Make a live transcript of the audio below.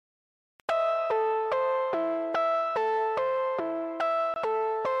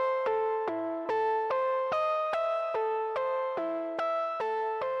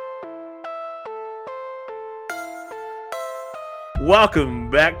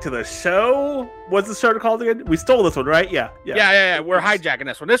Welcome back to the show. What's the show called again? We stole this one, right? Yeah. We're hijacking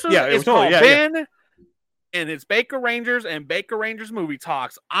this one. This one is called Ben, and it's Baker Rangers and Baker Rangers Movie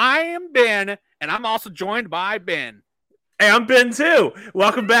Talks. I am Ben, and I'm also joined by Ben. Hey, I'm Ben too.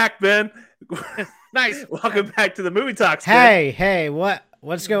 Welcome back, Ben. Nice. Welcome back to the Movie Talks. Hey,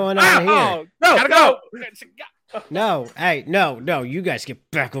 what's going on here? Oh, no, gotta go. No, you guys get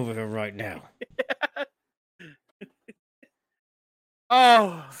back over here right now.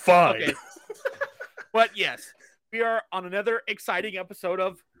 Oh, fine. Okay. But yes, we are on another exciting episode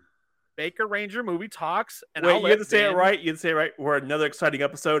of Baker Ranger Movie Talks. And wait, you have to say it right. You have to say it right. We're another exciting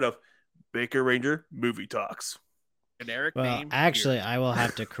episode of Baker Ranger Movie Talks. Generic well, name. Actually, I will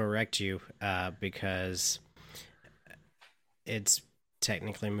have to correct you because it's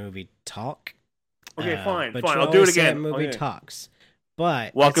technically Movie Talk. Okay, fine. But I'll do it again. Movie Talks.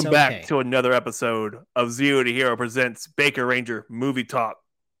 But welcome back to another episode of Zero to Hero presents Baker Ranger Movie Talks.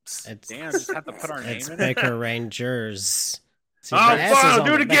 Damn, just have to put our name it's in Baker Rangers. See, fine, I'll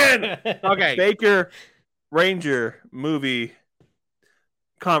do it again. Okay. Baker Ranger Movie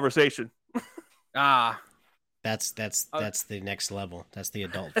Conversation. That's the next level. That's the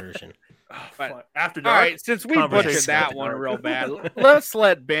adult version. After dark. All right, since we butchered that one real bad, let's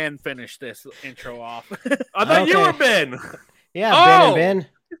let Ben finish this intro off. I thought you were Ben. Yeah, Ben.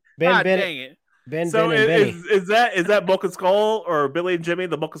 God dang it. Ben, so Ben, and Benny. Is that Bulk and Skull or Billy and Jimmy,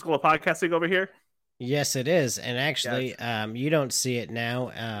 the Bulk and Skull of podcasting over here? Yes, it is. And actually, you don't see it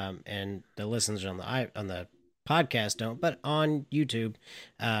now, and the listeners on the podcast don't, but on YouTube,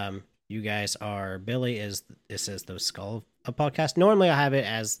 you guys are Billy it says the Skull of podcast. Normally I have it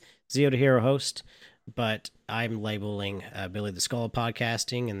as Zero to Hero host, but I'm labeling Billy the Skull of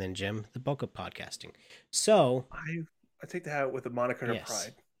podcasting and then Jim the Bulk of podcasting. So I take that with a moniker of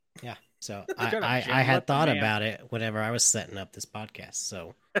pride. Yeah. So I had thought about it whenever I was setting up this podcast.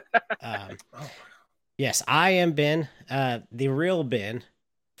 So yes, I am Ben, the real Ben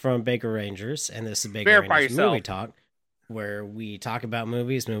from Baker Rangers, and this is Baker Rangers Movie Talk, where we talk about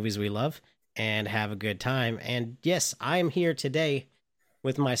movies we love, and have a good time. And yes, I am here today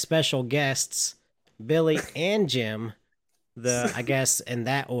with my special guests, Billy and Jim. I guess in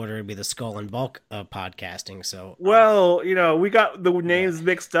that order would be the Skull and Bulk of podcasting. So, well, we got the names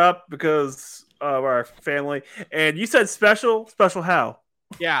mixed up because of our family. And you said special how?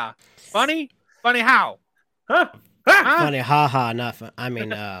 Yeah, funny how? Huh? Funny, haha, not fun. I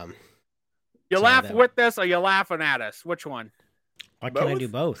mean, you laugh with us or you laughing at us? Which one? Why can't I do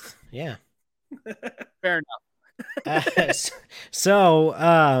both? Yeah. Fair enough.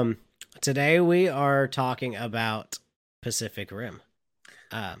 So, today we are talking about Pacific Rim.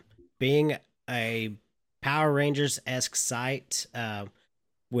 Being a Power Rangers-esque site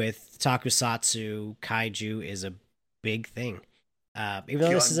with tokusatsu, kaiju is a big thing. Even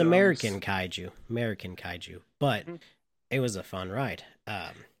though this is American kaiju, but it was a fun ride.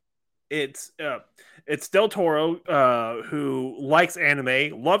 It's Del Toro, who likes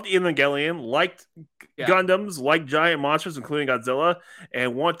anime, loved Evangelion, liked Gundams, liked giant monsters, including Godzilla,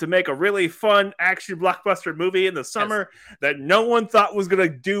 and want to make a really fun action blockbuster movie in the summer that no one thought was going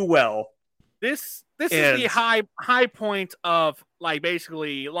to do well. This is the high point of like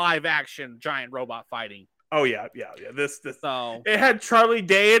basically live action giant robot fighting. Oh yeah. This so it had Charlie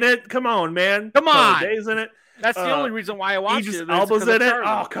Day in it. Come on, man. Come on, Charlie Day's in it. That's the only reason why I watched it. Alba's in it.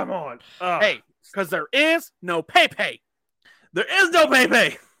 Oh, come on. Hey, because there is no Pepe. There is no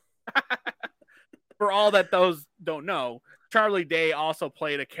Pepe. For all that those don't know, Charlie Day also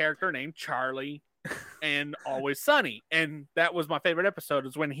played a character named Charlie and Always Sunny. And that was my favorite episode,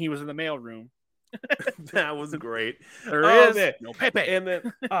 is when he was in the mailroom. That was great. There is no Pepe. And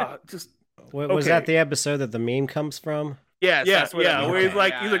then, was that the episode that the meme comes from? Yes, where he's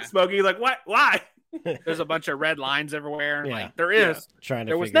like smoking. He's like, what? Why? There's a bunch of red lines everywhere. Yeah. Like there is. Trying to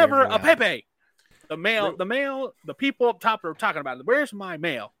there was never a Pepe. The people up top are talking about it. Where's my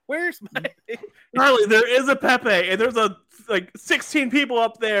mail? Where's my Charlie? There is a Pepe, and there's 16 people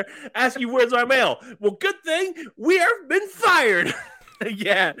up there asking you where's my mail. Well, good thing we have been fired.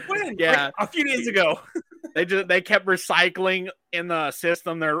 Yeah. A few days ago. They kept recycling in the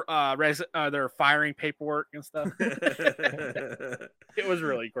system their firing paperwork and stuff. It was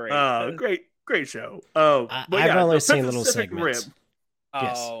really great. Great show. I've only seen little segments. Rim.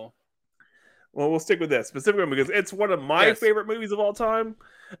 Yes. Oh. Well, we'll stick with this Pacific Rim because it's one of my favorite movies of all time.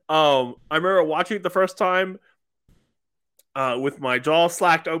 I remember watching it the first time with my jaw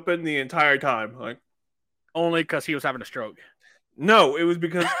slacked open the entire time. Like, only because he was having a stroke. No, it was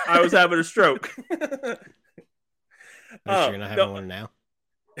because I was having a stroke. Are you sure you're not having one now?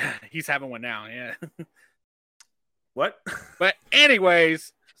 He's having one now, yeah. What? But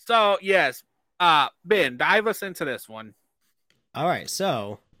anyways, so yes, Ben, dive us into this one. All right,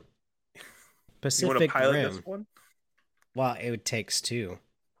 so You want to Pacific pilot Rim. this one? Well, it takes two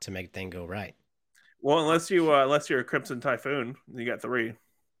to make things go right. Well, unless you're a Crimson Typhoon, you got 3.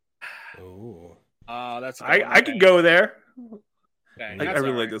 Ooh. That's I could go there. Okay, I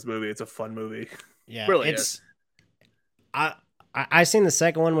really like this movie. It's a fun movie. Yeah, really it's. is. I seen the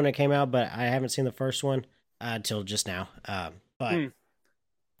second one when it came out, but I haven't seen the first one until just now. But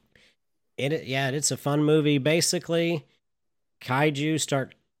it's a fun movie. Basically, kaiju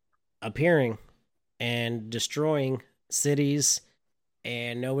start appearing and destroying cities,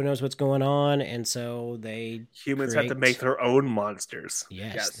 and no one knows what's going on, and so humans have to make their own monsters.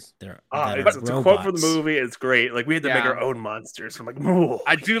 Yes. It's a quote from the movie. It's great. Like, we had to make our own monsters. I'm like, ooh.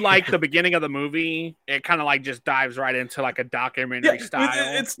 I do like the beginning of the movie. It kind of like just dives right into like a documentary style.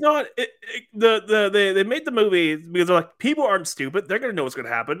 It's not. They made the movie because they're like, people aren't stupid. They're gonna know what's gonna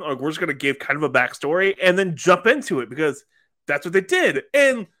happen. Like, we're just gonna give kind of a backstory and then jump into it because that's what they did.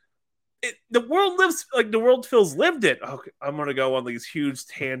 And the world feels lived in. Okay, I'm gonna go on these huge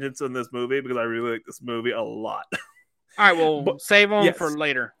tangents in this movie because I really like this movie a lot. All right, well, save them for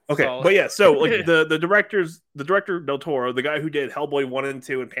later. Okay, so like the director Del Toro, the guy who did Hellboy 1 and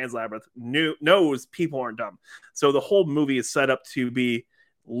 2 and Pan's Labyrinth, knows people aren't dumb. So the whole movie is set up to be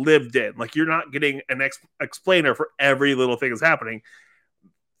lived in. Like, you're not getting an explainer for every little thing that's happening.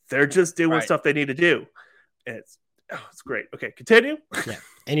 They're just doing stuff they need to do. And it's great. Okay, continue. Yeah.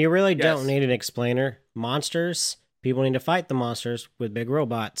 And you really don't need an explainer. Monsters, people need to fight the monsters with big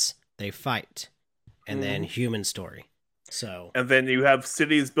robots. They fight. And then human story. So, and then you have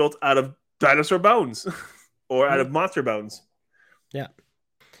cities built out of dinosaur bones or out of monster bones. Yeah.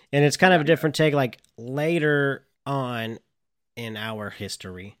 And it's kind of a different take. Like, later on in our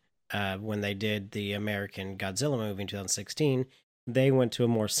history, when they did the American Godzilla movie in 2016, they went to a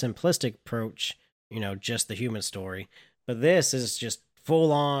more simplistic approach, just the human story. But this is just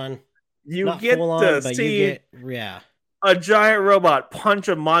full on. You get to see a giant robot punch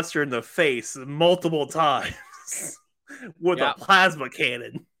a monster in the face multiple times with a plasma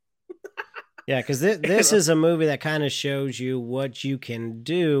cannon. Yeah, because this is a movie that kind of shows you what you can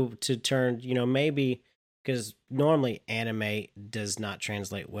do to turn, maybe, because normally anime does not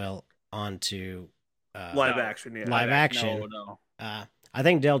translate well onto live action. Yeah, live action. No. I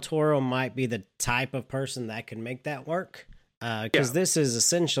think Del Toro might be the type of person that could make that work. Because this is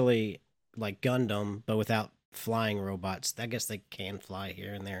essentially like Gundam, but without flying robots. I guess they can fly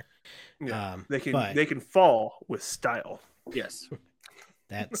here and there. Yeah, they can fall with style. Yes.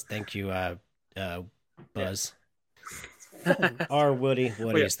 Thank you, Buzz. Or Woody.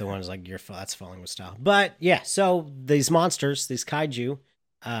 Woody is the one who's like, that's falling with style. But yeah, so these monsters, these kaiju,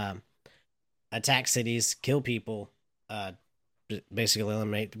 attack cities, kill people, basically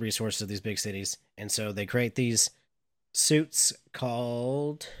eliminate the resources of these big cities. And so they create these suits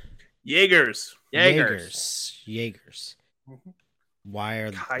called Jaegers. Why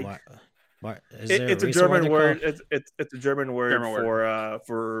are it's a German word. It's a German word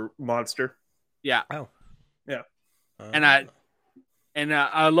for monster. Yeah. Oh. Yeah. And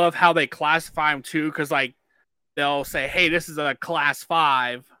I love how they classify them too, because like they'll say, "Hey, this is a class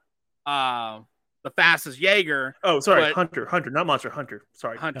 5, the fastest Jaeger." Oh, sorry, Hunter, not monster, Hunter.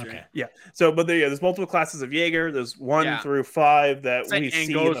 Sorry, Hunter. Okay. Yeah. So, but there's multiple classes of Jaeger. There's 1 through 5 that we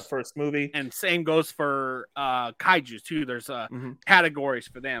see in the first movie, and same goes for Kaiju too. There's categories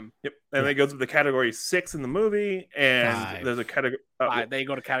for them. Yep, and it goes to the category 6 in the movie, and 5. There's a category. They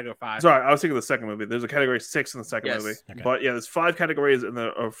go to category 5. Sorry, I was thinking of the second movie. There's a category 6 in the second movie, but there's 5 categories in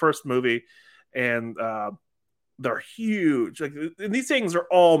the first movie, and they're huge. Like, and these things are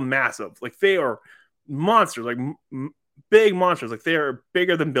all massive. Like, they are monsters, like big monsters. Like, they are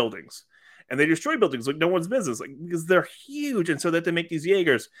bigger than buildings, and they destroy buildings like no one's business. Like, because they're huge, and so that they make these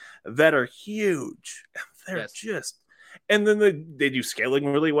Jaegers that are huge. They're just, and then they do scaling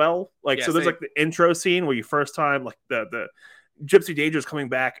really well. Like, so there's like the intro scene where you first time like the Gypsy Danger's coming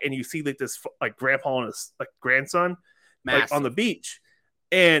back, and you see like this like grandpa and his like grandson like on the beach.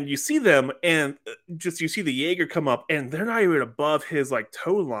 And you see them, and you see the Jaeger come up, and they're not even above his like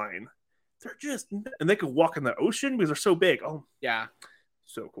toe line. They're just, and they could walk in the ocean because they're so big. Oh, yeah,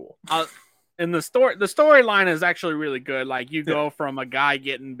 so cool. And the storyline is actually really good. Like, you go from a guy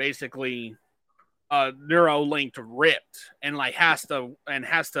getting basically neuro-linked ripped, and like has to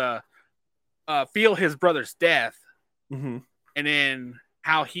feel his brother's death, and then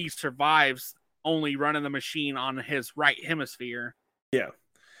how he survives only running the machine on his right hemisphere. Yeah.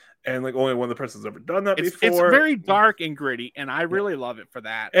 And like only one of the person's ever done that before. It's very dark and gritty, and I really love it for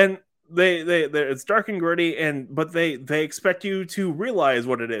that. And it's dark and gritty, but they expect you to realize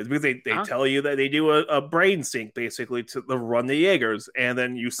what it is, because they tell you that they do a brain sync basically to run the Jaegers, and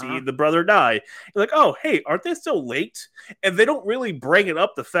then you see the brother die. You're like, oh hey, aren't they still late? And they don't really bring it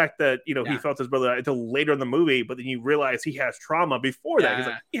up, the fact that he felt his brother die until later in the movie, but then you realize he has trauma before that. He's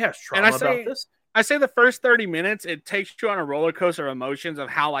like, he has trauma about this. I say the first 30 minutes, it takes you on a roller coaster of emotions of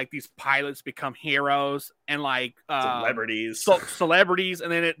how like these pilots become heroes and like celebrities,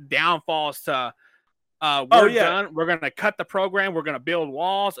 and then it downfalls to we're done. We're gonna cut the program. We're gonna build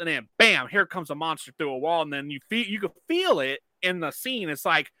walls, and then bam, here comes a monster through a wall, and then you can feel it in the scene. It's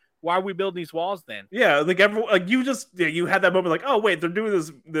like, why are we building these walls then? Yeah, like everyone, you had that moment like, oh wait, they're doing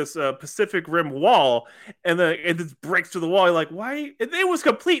this Pacific Rim wall, and then it just breaks through the wall. You're like, why? It was a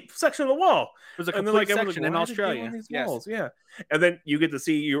complete section of the wall. It was a complete section in Australia. Yes. Walls? Yeah, and then you get to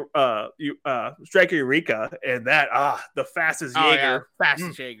see your Striker Eureka, and that the fastest Jaeger,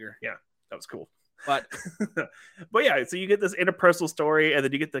 Jaeger. Yeah, that was cool. But yeah, so you get this interpersonal story, and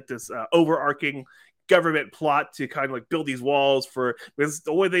then you get like this overarching government plot to kind of like build these walls because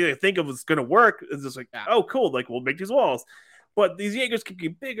the only thing they think of is going to work is just like, oh cool, like we'll make these walls, but these Jaegers can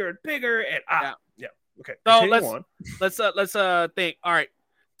get bigger and bigger, and okay. So let's think. All right,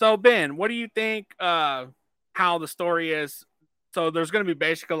 so Ben, what do you think how the story is? So there's going to be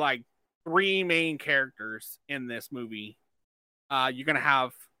basically like 3 main characters in this movie. You're going to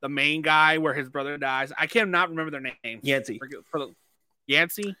have the main guy where his brother dies. I cannot remember their names. Yancey.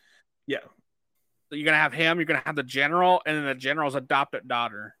 Yancey? Yeah. So you're going to have him. You're going to have the general, and then the general's adopted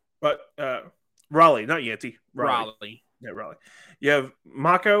daughter. But Raleigh, not Yancey. Raleigh. Yeah, Raleigh. You have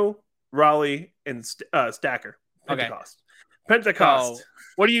Mako, Raleigh, and Stacker. Pentecost. Okay. Pentecost. So,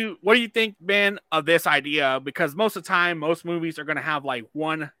 what do you think, Ben, of this idea? Because most of the time, most movies are going to have like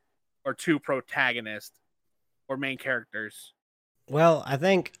 1 or 2 protagonists or main characters. Well, I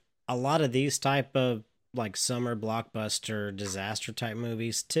think a lot of these type of like summer blockbuster disaster type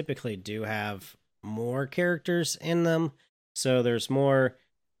movies typically do have more characters in them, so there's more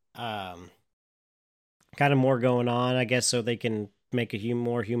kind of more going on, I guess, so they can make a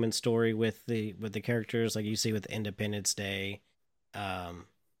more human story with the characters, like you see with Independence Day.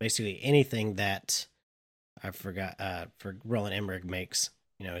 Basically anything that I forgot for Roland Emmerich makes.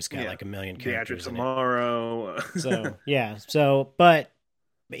 It's got like a million characters in tomorrow. But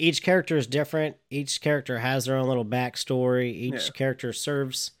each character is different. Each character has their own little backstory. Each character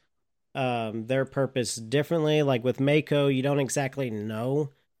serves their purpose differently. Like with Mako, you don't exactly know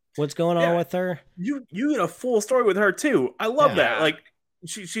what's going on with her. You get a full story with her too. I love that. Like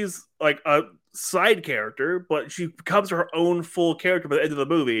she's like a side character, but she becomes her own full character by the end of the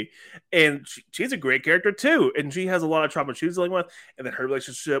movie, and she's a great character too, and she has a lot of trauma she's dealing with, and then her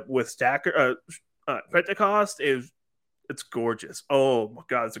relationship with Stacker Pentecost it's gorgeous. Oh my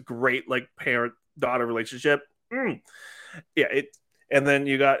god, it's a great like parent-daughter relationship. And then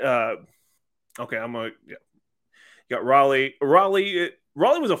you got you got Raleigh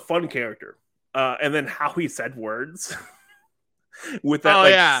was a fun character, and then how he said words with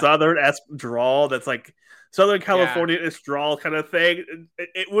that Southern-esque drawl that's like Southern California-ish drawl kind of thing.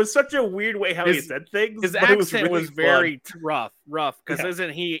 It was such a weird way how he said things. His accent was very rough because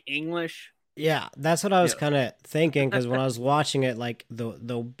isn't he English? Yeah, that's what I was kind of thinking, because when I was watching it, like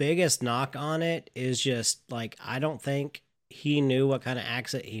the biggest knock on it is just like, I don't think he knew what kind of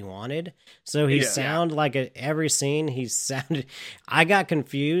accent he wanted. So he sounded like every scene he sounded. I got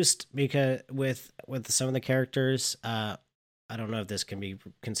confused because with some of the characters. I don't know if this can be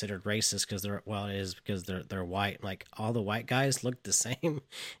considered racist because it is because they're white. Like all the white guys look the same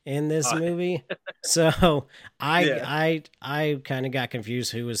in this movie. So I kind of got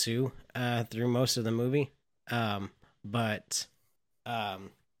confused who was who through most of the movie. But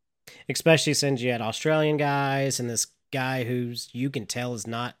especially since you had Australian guys and this guy who's you can tell is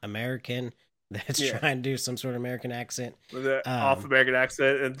not American, that's trying to do some sort of American accent, off American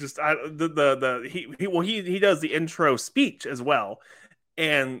accent, and just he does the intro speech as well,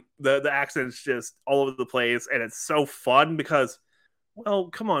 and the accent's just all over the place, and it's so fun because, well,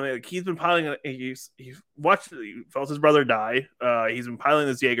 come on, like, he's been piloting. He felt his brother die. He's been piloting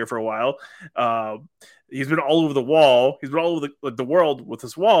this Jaeger for a while. He's been all over the wall. He's been all over the world with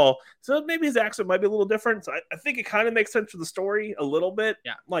this wall. So maybe his accent might be a little different. So I think it kind of makes sense for the story a little bit.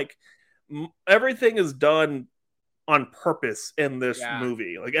 Yeah, like. Everything is done on purpose in this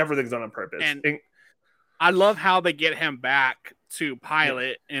movie. Like everything's done on purpose. And I love how they get him back to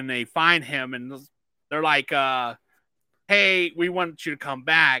pilot and they find him and they're like, hey, we want you to come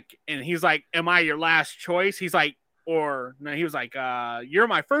back. And he's like, am I your last choice? He's like, or no, he was like, you're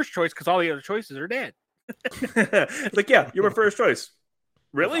my first choice because all the other choices are dead. Like, yeah, you're my first choice.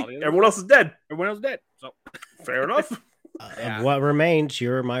 Really? Everyone else is dead. Everyone else is dead. So fair enough. Of what remains,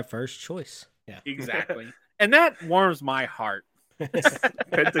 you're my first choice. Yeah, exactly. And that warms my heart.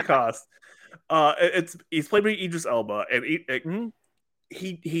 Pentecost. He's played by Idris Elba, and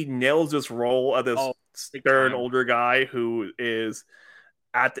he nails this role of this stern older guy who is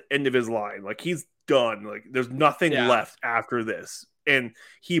at the end of his line. Like, he's done. Like, there's nothing left after this, and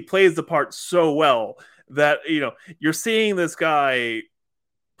he plays the part so well that you're seeing this guy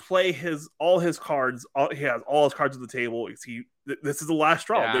play all his cards. He has all his cards on the table. This is the last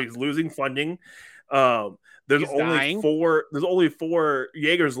straw. Yeah. He's losing funding. There's only four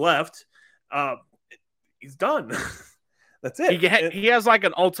Jaegers left. He's done. That's it. He has like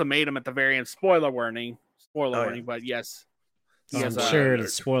an ultimatum at the very end. Spoiler warning, but yes. I'm sure the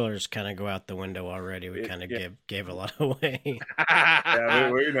spoilers kind of go out the window already. We kind of gave a lot away.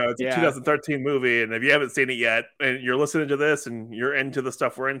 It's a 2013 movie, and if you haven't seen it yet, and you're listening to this, and you're into the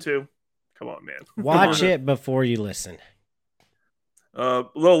stuff we're into, come on, man. Watch it before you listen. A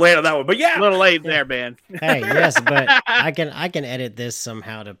little late on that one, but a little late there, man. Hey, yes, but I can edit this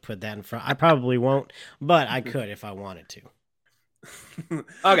somehow to put that in front. I probably won't, but I could if I wanted to.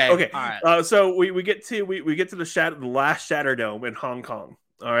 Okay. All right. So we get to the last Shatter Dome in Hong Kong.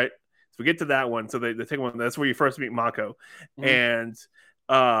 All right. So we get to that one. So they take one. That's where you first meet Mako, and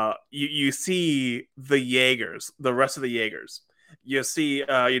you see the Jaegers, the rest of the Jaegers. You see,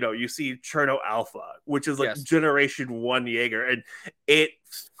 you see Cherno Alpha, which is like Generation 1 Jaeger, and it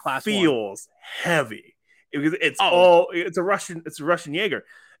feels heavy because it's a Russian Jaeger,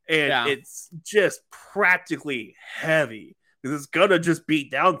 and it's just practically heavy because it's gonna just beat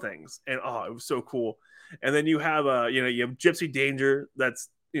down things, and it was so cool. And then you have you have Gypsy Danger, that's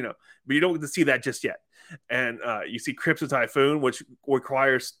but you don't get to see that just yet. And you see Crimson Typhoon, which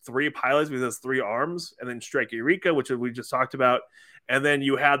requires 3 pilots because it has 3 arms, and then Strike Eureka, which we just talked about. And then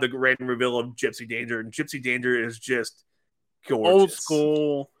you have the random reveal of Gypsy Danger, and Gypsy Danger is just gorgeous. Old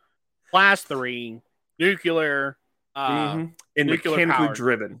school, Class 3, nuclear, and mechanically powered.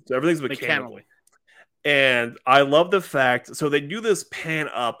 Driven. So everything's mechanical. And I love the fact, so they do this pan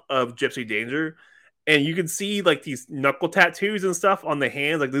up of Gypsy Danger, and you can see like these knuckle tattoos and stuff on the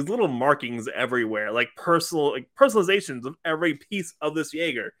hands, like these little markings everywhere, like personalizations of every piece of this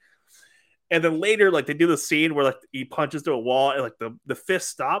Jaeger. And then later, like they do the scene where like he punches through a wall and like the fist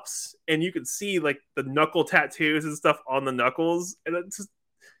stops, and you can see like the knuckle tattoos and stuff on the knuckles, and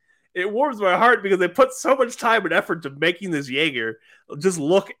it warms my heart because they put so much time and effort to making this Jaeger just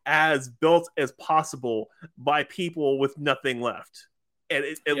look as built as possible by people with nothing left, and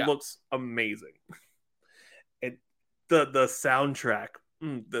it looks amazing. The soundtrack,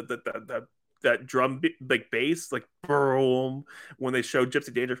 that drum like bass, like boom, when they show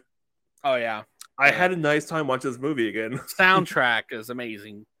Gypsy Danger. Oh yeah, I had a nice time watching this movie again. Soundtrack is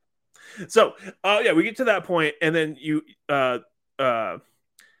amazing. So we get to that point, and then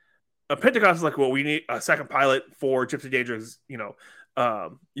Pentecost is like, well, we need a second pilot for Gypsy Danger.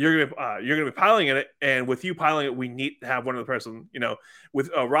 You're gonna be piloting it, and with you piloting it, we need to have one other person. With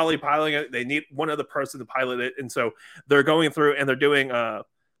Raleigh piloting it, they need one other person to pilot it, and so they're going through and they're doing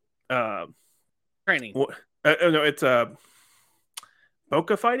training. No, it's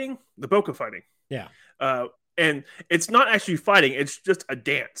Boca fighting. The Boca fighting. Yeah. And it's not actually fighting; it's just a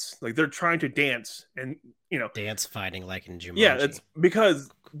dance. Like they're trying to dance, and dance fighting like in Jumanji. Yeah, it's because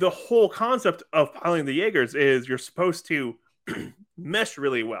the whole concept of piloting the Jaegers is you're supposed to mesh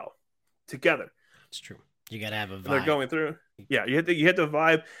really well together. It's true. You gotta have a vibe. They're going through. Yeah, you hit the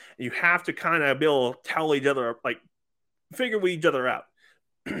vibe. And you have to kind of be able to tell each other, like figure each other out.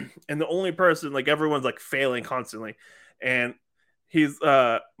 And the only person, like everyone's like failing constantly, and he's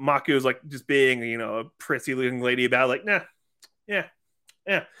Maku's like just being a prissy looking lady about like nah, yeah,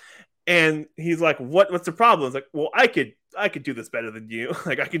 and he's like what's the problem? It's like, well, I could do this better than you.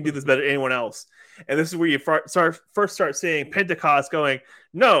 Like I can do this better than anyone else. And this is where you first start seeing Pentecost going,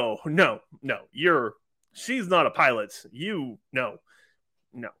 no, she's not a pilot. No.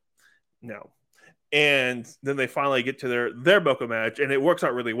 And then they finally get to their Boca match, and it works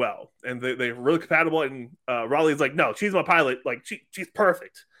out really well. And they're really compatible. And Raleigh's like, no, she's my pilot. Like she's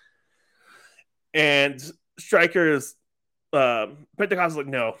perfect. And Striker's Pentecost is like,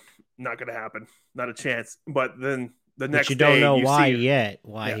 no, not gonna happen, not a chance. But then the next day, you don't know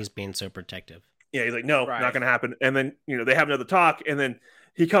why he's being so protective. Yeah, he's like, no, not gonna happen. And then they have another talk, and then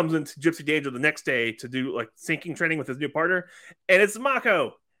he comes into Gypsy Danger the next day to do like sinking training with his new partner, and it's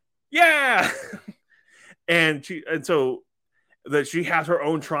Mako. Yeah. And so that she has her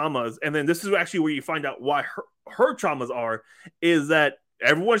own traumas, and then this is actually where you find out why her traumas is that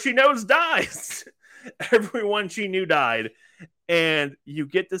everyone she knows dies. Everyone she knew died, and you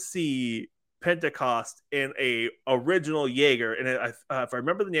get to see Pentecost in a original Jaeger, and if I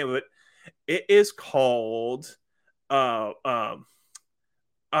remember the name of it, it is called what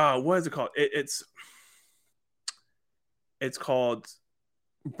is it called? It's called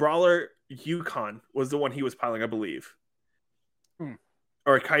Brawler Yukon was the one he was piloting, I believe.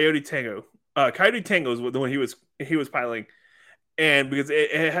 Or Coyote Tango. Coyote Tango is the one he was piloting. And because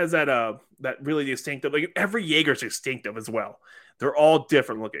it has that really distinctive, like every Jaeger's distinctive as well. They're all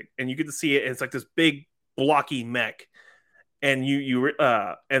different looking. And you get to see it, and it's like this big blocky mech. And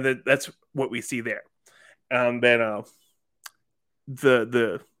and then that's what we see there. Then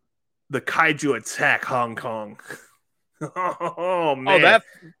the Kaiju attack Hong Kong. Oh man!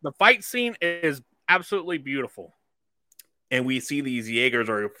 The fight scene is absolutely beautiful, and we see these Jaegers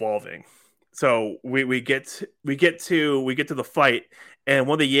are evolving. So we get to the fight, and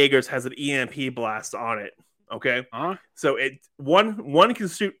one of the Jaegers has an EMP blast on it. Okay, so one can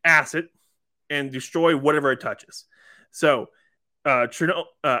shoot acid and destroy whatever it touches. So Alpha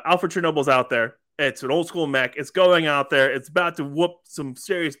Chernobyl's out there. It's an old school mech. It's going out there. It's about to whoop some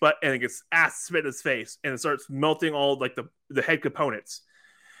serious butt, and it gets ass spit in its face, and it starts melting all like the head components.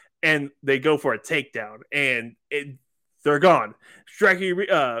 And they go for a takedown, and they're gone. Striker,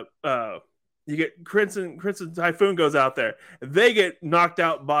 you get Crimson Typhoon goes out there. They get knocked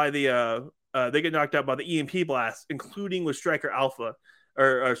out by the EMP blast, including with Striker Alpha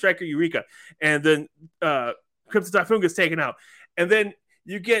or Striker Eureka, and then Crimson Typhoon gets taken out, and then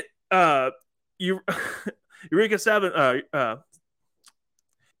you get Eureka 7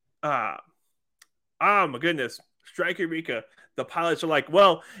 my goodness, Striker Eureka, the pilots are like,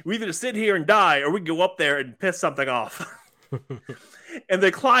 well, we either sit here and die or we can go up there and piss something off. And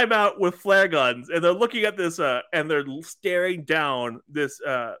they climb out with flare guns, and they're looking at this and they're staring down this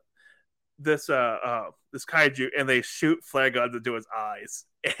kaiju, and they shoot flare guns into his eyes,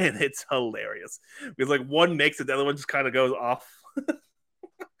 and it's hilarious because like one makes it, the other one just kind of goes off.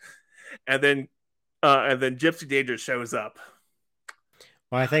 And then Gypsy Danger shows up.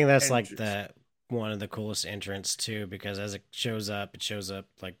 Well, I think that's like one of the coolest entrants too, because as it shows up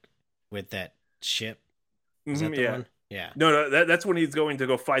like with that ship. Is that the one? Yeah. No, that's when he's going to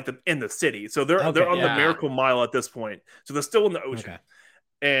go fight them in the city. So they're on the Miracle Mile at this point. So they're still in the ocean. Okay.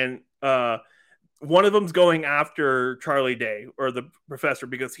 And one of them's going after Charlie Day, or the professor,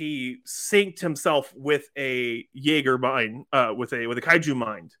 because he synced himself with a Jaeger mind, with a kaiju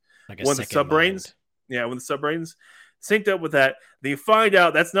mind. Like a one of the subbrains. Mind. Yeah, one of the subbrains synced up with that. Then you find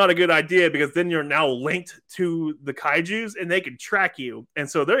out that's not a good idea, because then you're now linked to the kaijus and they can track you. And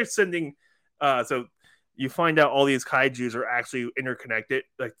so they're sending so you find out all these kaijus are actually interconnected.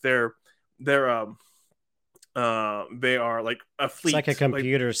 Like they are like a fleet. It's like a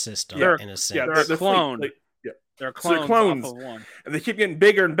computer system in a sense. Yeah, they're cloned. They're clones off of one. And they keep getting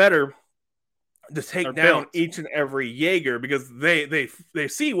bigger and better to take down each and every Jaeger, because they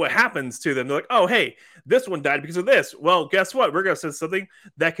see what happens to them. They're like, oh, hey, this one died because of this. Well, guess what? We're going to send something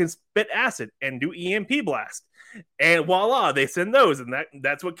that can spit acid and do EMP blast. And voila, they send those, and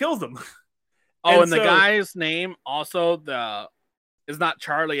that's what kills them. Oh, and the guy's name also is not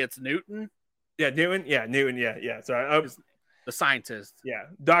Charlie, it's Newton. Yeah, Newton. Yeah. So the scientist. Yeah,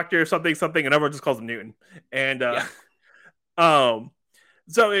 Doctor something, and everyone just calls him Newton. And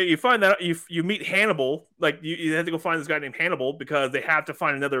so you find that you meet Hannibal. Like you have to go find this guy named Hannibal, because they have to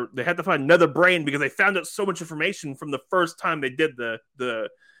find another brain, because they found out so much information from the first time they did the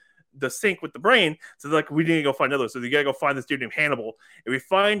sync with the brain. So they're like, we need to go find another. So you gotta go find this dude named Hannibal. And we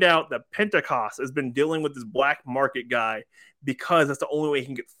find out that Pentecost has been dealing with this black market guy, because that's the only way he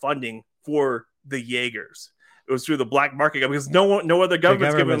can get funding for the Jaegers. It was through the black market guy, because no other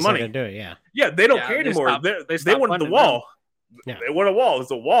government's giving them money. Do it, yeah, they don't care anymore. They wanted the wall. Yeah. They want a wall. Because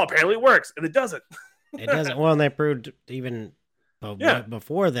the wall apparently works, and it doesn't. It doesn't. Well, and they proved even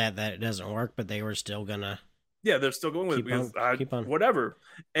before that it doesn't work, but they were still gonna. Yeah, they're still going with it, because keep on. Whatever.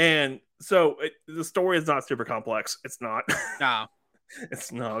 And so the story is not super complex. It's not. No.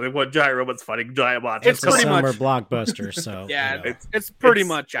 It's not. They want giant robots fighting giant monsters. It's a summer blockbuster, so yeah, it's pretty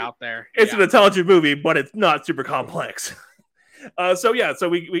much out there. It's an intelligent movie, but it's not super complex. So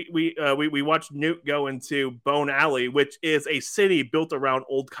we watched Newt go into Bone Alley, which is a city built around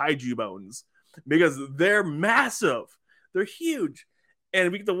old kaiju bones, because they're massive, they're huge,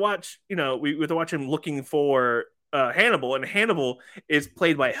 and we get to watch. We get to watch him looking for Hannibal, and Hannibal is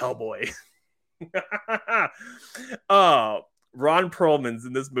played by Hellboy. Ron Perlman's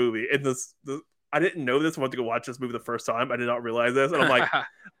in this movie. I didn't know this. I went to go watch this movie the first time. I did not realize this, and I'm like,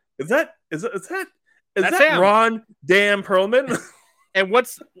 is that Ron damn Perlman? And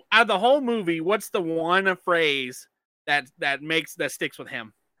what's out of the whole movie? What's the one phrase that sticks with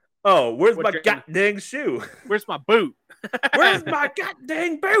him. Oh, where's my goddamn shoe? Where's my boot? Where's my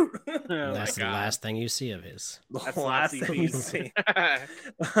goddamn boot? That's the last thing you see of his. That's the last thing you see.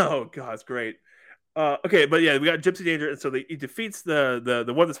 Oh god, it's great. Okay, but yeah, we got Gypsy Danger, and so he defeats the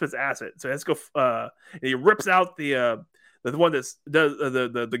one that spits acid. So he has to go. And he rips out the one that does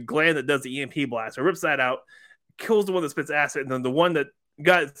the gland that does the EMP blast. So rips that out, kills the one that spits acid, and then the one that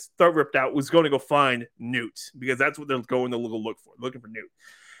got its throat ripped out was going to go find Newt, because that's what they're going to look for, looking for Newt.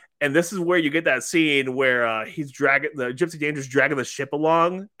 And this is where you get that scene where he's dragging the Gypsy Danger's dragging the ship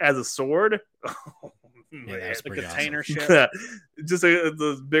along as a sword. Oh, yeah, that's the container ship. Just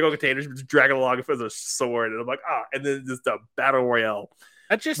those big old containers just dragging along as a sword. And I'm like, and then just a battle royale.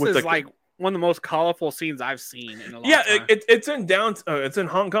 That just is like one of the most colorful scenes I've seen in a long time. It's in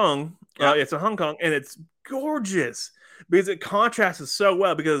Hong Kong. Yeah. It's in Hong Kong, and it's gorgeous because it contrasts so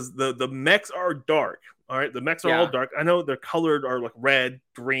well, because the mechs are dark. All right, the mechs are all dark. I know they're colored are like red,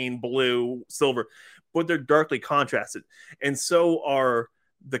 green, blue, silver, but they're darkly contrasted. And so are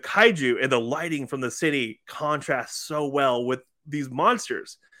the kaiju, and the lighting from the city contrasts so well with these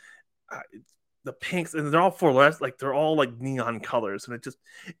monsters. The pinks, and they're all fluorescent, like they're all like neon colors, and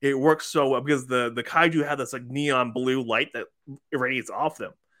it works so well because the kaiju have this like neon blue light that irradiates off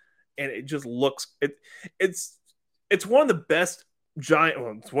them, and it just looks it's one of the best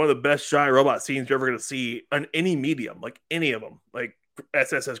it's one of the best giant robot scenes you're ever going to see on any medium, like any of them, like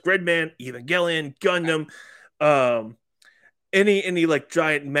SSS Gridman, Evangelion, Gundam, any like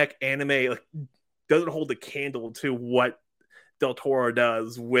giant mech anime, like doesn't hold a candle to what Del Toro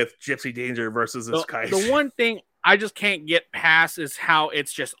does with Gypsy Danger versus this kaiju. The one thing I just can't get past is how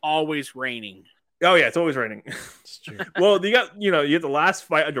it's just always raining. Oh yeah, it's always raining. It's true. Well, you got you have the last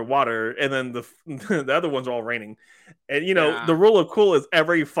fight underwater, and then the other ones are all raining. And the rule of cool is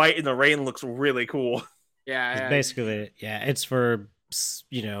every fight in the rain looks really cool. Yeah, it's basically it's for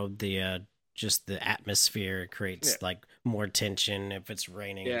the just the atmosphere. It creates like more tension if it's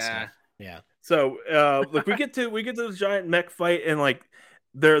raining. Yeah, and stuff. Yeah. So look, we get to the giant mech fight, and like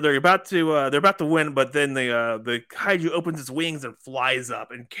they're about to win, but then the kaiju opens its wings and flies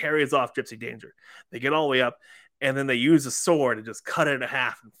up and carries off Gypsy Danger. They get all the way up, and then they use a sword and just cut it in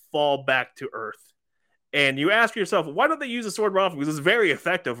half and fall back to Earth. And you ask yourself, why don't they use a sword more often? Because it's very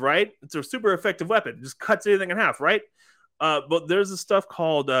effective, right? It's a super effective weapon. It just cuts anything in half, right? But there's this stuff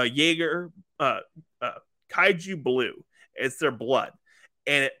called Jaeger Kaiju Blue. It's their blood,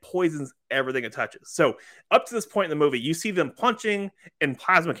 and it poisons everything it touches. So up to this point in the movie, you see them punching and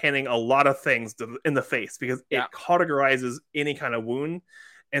plasma canning a lot of things in the face, because it cauterizes any kind of wound,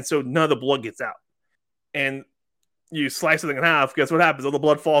 and so none of the blood gets out. And you slice it in half, guess what happens? All the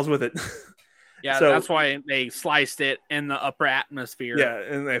blood falls with it. Yeah, so that's why they sliced it in the upper atmosphere. Yeah,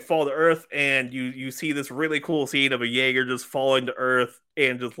 and they fall to Earth, and you see this really cool scene of a Jaeger just falling to Earth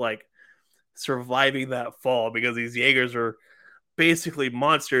and just like surviving that fall, because these Jaegers are basically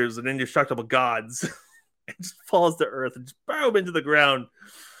monsters and indestructible gods. It just falls to Earth and just boom into the ground.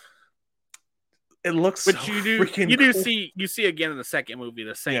 It looks you see again in the second movie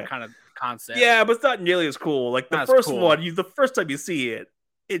the same kind of concept. Yeah, but it's not nearly as cool. Like the first one, the first time you see it,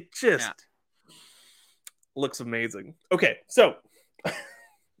 it just looks amazing. Okay, so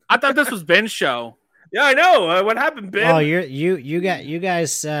I thought this was Ben's show. Yeah, I know. What happened, Ben? Oh, you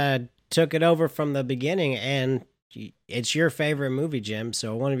guys took it over from the beginning, and it's your favorite movie, Jim.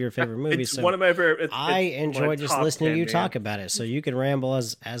 So one of your favorite movies. It's one of my favorite. I enjoy just listening to you talk about it. So you can ramble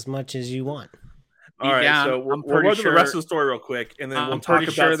as much as you want. All right, so we'll run through the rest of the story real quick, and then we'll talk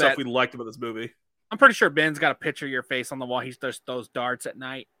about stuff we liked about this movie. I'm pretty sure Ben's got a picture of your face on the wall. He does those darts at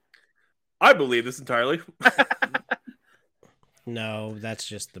night. I believe this entirely. No, that's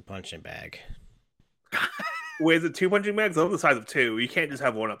just the punching bag. Wait, is it 2 punching bags? Those are the size of 2. You can't just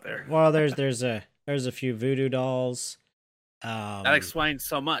have one up there. Well, there's a few voodoo dolls. That explains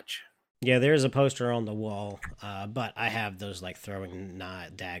so much. Yeah, there's a poster on the wall, but I have those like throwing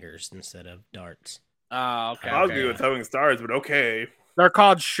daggers instead of darts. Oh, okay. I'll do with throwing stars, but okay. They're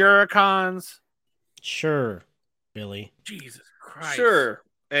called shurikens. Sure, Billy. Jesus Christ. Sure.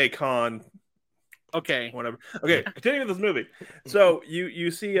 Hey, Con. Okay. Whatever. Okay, continue with this movie. So you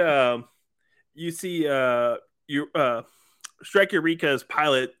see Strike Eureka's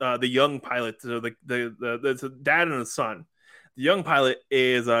pilot, the young pilot, so the dad and the son. The young pilot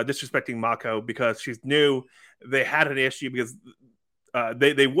is disrespecting Mako because she's new. They had an issue because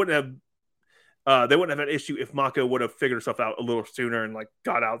they wouldn't have an issue if Mako would have figured herself out a little sooner and like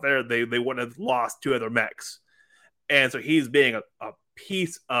got out there. They wouldn't have lost 2 other mechs, and so he's being a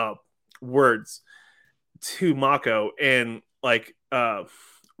piece of words to Mako, and like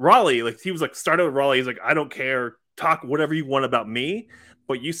Raleigh, like he was like started with Raleigh. He's like, I don't care. talk whatever you want about me,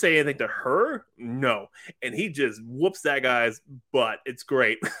 but you say anything to her, no. And he just whoops that guy's butt. It's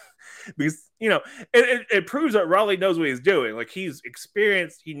great. Because, you know, it proves that Raleigh knows what he's doing. Like, he's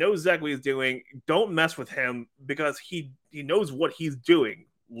experienced, he knows exactly what he's doing. Don't mess with him because he knows what he's doing.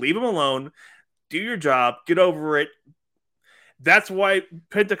 Leave him alone. Do your job. Get over it. That's why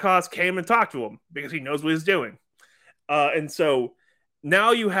Pentecost came and talked to him, because he knows what he's doing. And so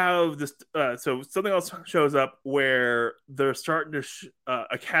now you have this. So something else shows up where they're starting to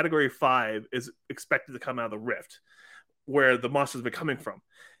a Category 5 is expected to come out of the rift, where the monsters been coming from.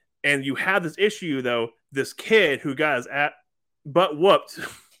 And you have this issue, though. This kid who got his butt whooped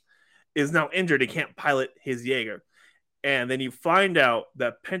is now injured. He can't pilot his Jaeger. And then you find out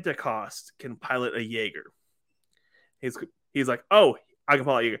that Pentecost can pilot a Jaeger. He's like, oh, I can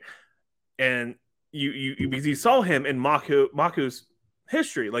pilot a Jaeger. And you saw him in Maku's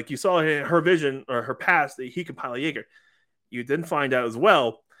history. Like, you saw in her vision or her past that he can pilot a Jaeger. You then find out as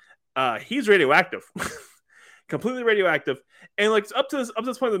well, he's radioactive. Completely radioactive. And like up to this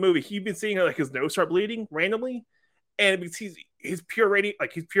point of the movie, he'd been seeing like his nose start bleeding randomly, and because he's pure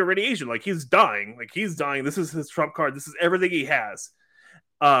radiation, like he's dying. This is his trump card. This is everything he has,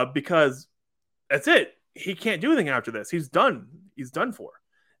 because that's it. He can't do anything after this. He's done for.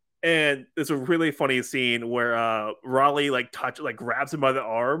 And it's a really funny scene where Raleigh grabs him by the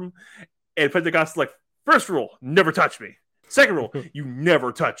arm, and Pentecost is like, first rule, never touch me. Second rule, you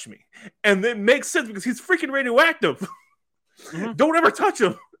never touch me. And it makes sense because he's freaking radioactive. Mm-hmm. Don't ever touch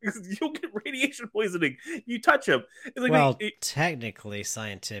him. You'll get radiation poisoning. You touch him. It's like, technically,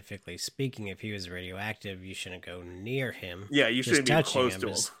 scientifically speaking, if he was radioactive, you shouldn't go near him. Yeah, you shouldn't be close to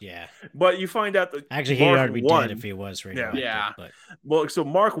him. Yeah. But you find out that actually he'd already be dead if he was radioactive. Yeah. But... Well, so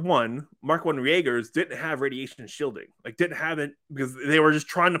Mark 1 Jaegers didn't have radiation shielding. Like, didn't have it because they were just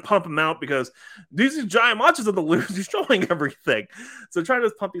trying to pump him out because these giant monsters of the loot destroying everything. So trying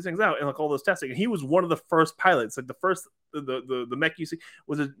to pump these things out and like all those testing. And he was one of the first pilots. Like the first the mech you see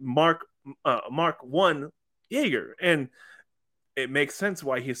was a Mark 1 Jaeger, and it makes sense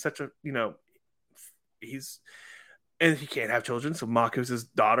why he's such a, you know, and he can't have children, so Maku's his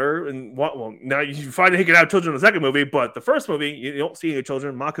daughter. And well, now you find out he can have children in the second movie, but the first movie you don't see any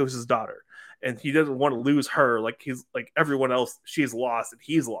children. Maku's his daughter, and he doesn't want to lose her like he's like everyone else. She's lost, and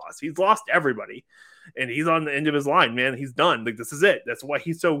he's lost everybody, and he's on the end of his line, man. He's done. Like, this is it. That's why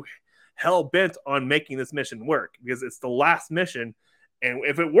he's so hell bent on making this mission work, because it's the last mission, and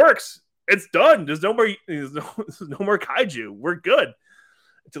if it works, it's done. There's no more kaiju. We're good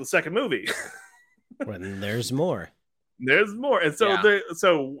until the second movie. When there's more, and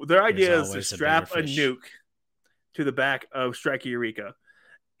so their idea is to strap a nuke to the back of Striker Eureka,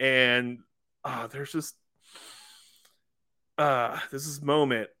 and there's just this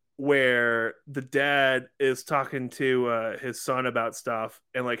moment where the dad is talking to his son about stuff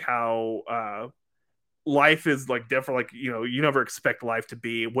and like how life is like different. Like, you know, you never expect life to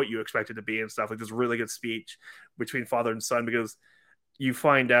be what you expect it to be and stuff. Like, this really good speech between father and son, because you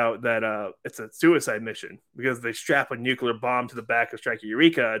find out that it's a suicide mission because they strap a nuclear bomb to the back of Striker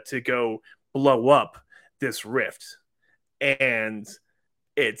Eureka to go blow up this rift. And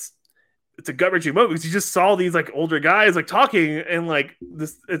it's a gut-wrenching moment because you just saw these like older guys like talking and like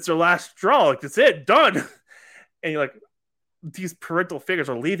this, it's their last straw. Like, that's it, done. And you're like, these parental figures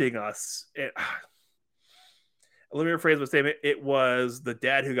are leaving us. Let me rephrase my statement. It was the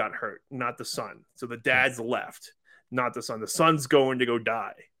dad who got hurt, not the son. So the dad's left, not the son. The son's going to go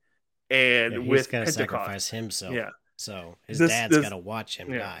die. And he's got to sacrifice himself. Yeah. So his dad's got to watch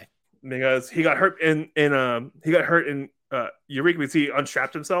him die. Because he got hurt in Eureka, because he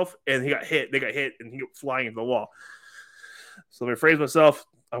unstrapped himself and he got hit. They got hit and he got flying into the wall. So let me rephrase myself.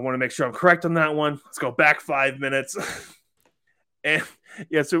 I want to make sure I'm correct on that one. Let's go back 5 minutes. And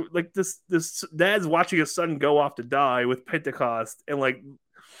yeah, so like this dad's watching his son go off to die with Pentecost, and like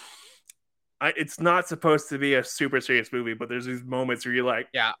it's not supposed to be a super serious movie, but there's these moments where you're like,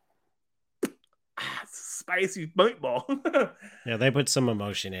 yeah, spicy meatball. Yeah, they put some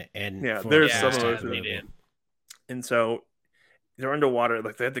emotion in, and there's some emotion. And so they're underwater,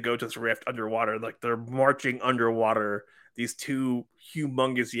 like they have to go to this rift underwater, like they're marching underwater. These two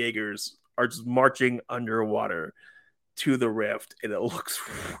humongous Jaegers are just marching underwater to the rift, and it looks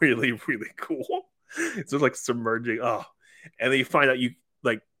really, really cool. It's just like submerging. And then you find out you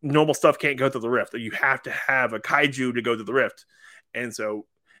like normal stuff can't go through the rift. You have to have a kaiju to go to the rift, and so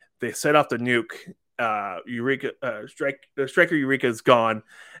they set off the nuke. Striker Eureka is gone,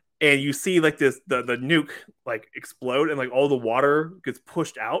 and you see like the nuke like explode, and like all the water gets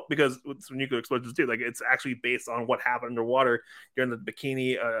pushed out because some nuclear explosions do. Like, it's actually based on what happened underwater during the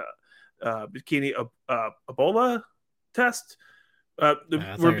Bikini Ebola test. I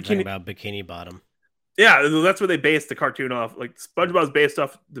thought you were talking about Bikini Bottom. Yeah, that's where they based the cartoon off. Like SpongeBob is based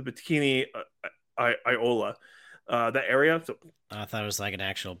off the Bikini Iola, that area. So I thought it was like an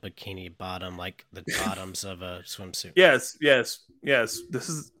actual Bikini Bottom, like the bottoms of a swimsuit. Yes.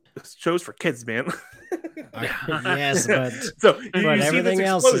 This show's for kids, man. Yes, but everything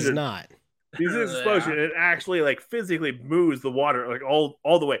else is not. You see this explosion, and it actually like physically moves the water like all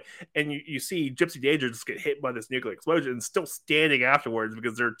the way, and you see Gypsy Danger just get hit by this nuclear explosion and still standing afterwards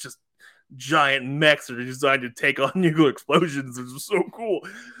because they're just giant mechs that are designed to take on nuclear explosions. It's so cool.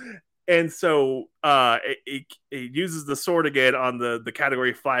 And so it uses the sword again on the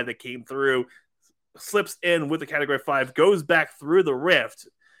Category 5 that came through, slips in with the Category 5, goes back through the rift,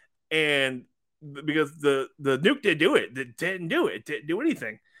 and because the nuke didn't do it. It didn't do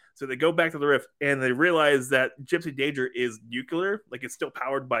anything. So they go back to the rift, and they realize that Gypsy Danger is nuclear. Like, it's still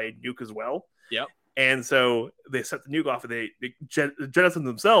powered by a nuke as well. Yep. And so they set the nuke off, and they jettison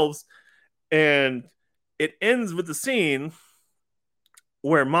themselves. And it ends with the scene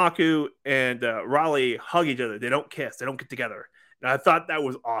where Maku and Raleigh hug each other. They don't kiss. They don't get together. And I thought that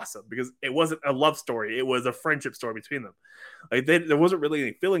was awesome because it wasn't a love story. It was a friendship story between them. Like there wasn't really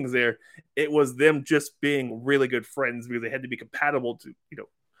any feelings there. It was them just being really good friends because they had to be compatible to,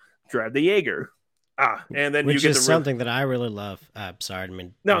 drive the Jaeger. And then which you get is something that I really love. Sorry, I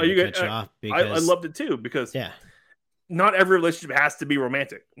mean, no, you get. cut you off because I loved it too because not every relationship has to be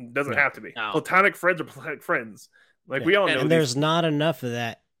romantic. It doesn't have to be. No. Platonic friends are platonic friends. Like we all know. And there's not enough of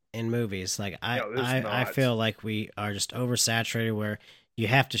that in movies. Like I feel like we are just oversaturated where you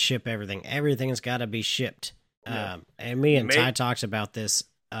have to ship everything. Everything's got to be shipped. Yeah. And me and Ty talked about this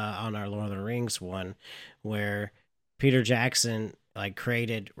on our Lord of the Rings one, where Peter Jackson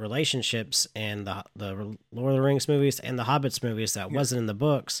created relationships in the Lord of the Rings movies and the Hobbits movies that wasn't in the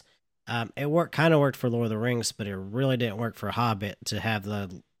books. It kind of worked for Lord of the Rings, but it really didn't work for Hobbit to have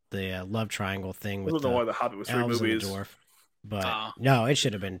the love triangle thing with the Hobbit was 3 movies. And the dwarf. But no, it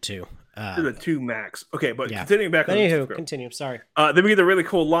should have been 2. It should have been 2 max. Okay, but continuing back. Anywho, continue. Sorry. Then we get the really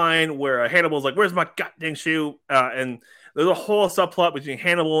cool line where Hannibal's like, "Where's my goddamn shoe?" And there's a whole subplot between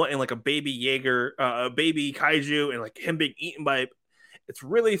Hannibal and like a baby Jaeger, a baby Kaiju, and like him being eaten by. It's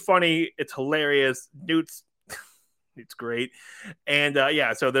really funny. It's hilarious. Newt's great. And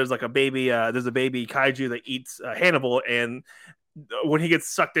so there's like a baby. There's a baby Kaiju that eats Hannibal, and when he gets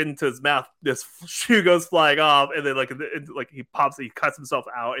sucked into his mouth, this shoe goes flying off, and then he cuts himself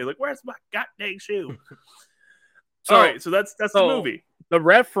out, and where's my goddamn shoe? All right, so that's the movie. The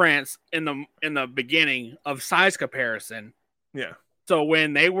reference in the beginning of size comparison. Yeah. So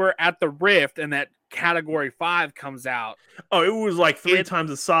when they were at the rift and that Category 5 comes out, it was like 3 times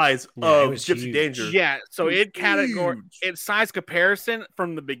the size of Gypsy Danger. Yeah, so it's size comparison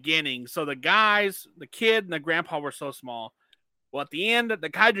from the beginning. So the guys, the kid and the grandpa were so small. Well, at the end, the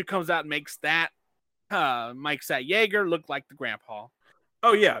Kaiju comes out and makes that Jaeger look like the grandpa.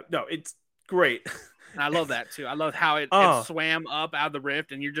 Oh yeah, no, it's great. And I love that too. I love how it swam up out of the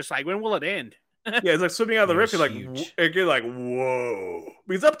rift, and you're just like, when will it end? Yeah, it's like swimming out of the rift. You're like, whoa.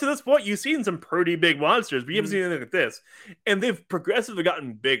 Because up to this point, you've seen some pretty big monsters, but you haven't seen anything like this, and they've progressively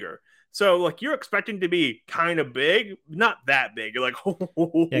gotten bigger. So, you're expecting to be kind of big, not that big. You're like,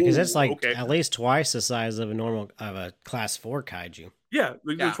 because it's at least twice the size of a Class 4 Kaiju. Yeah,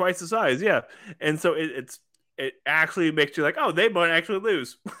 twice the size. Yeah, and so it actually makes you like, oh, they might actually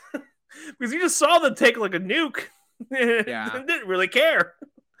lose because you just saw them take like a nuke and didn't really care.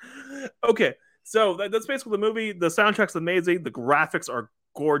 Okay, so that's basically the movie. The soundtrack's amazing. The graphics are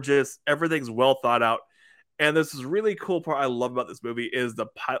gorgeous. Everything's well thought out. And this is really cool part I love about this movie is the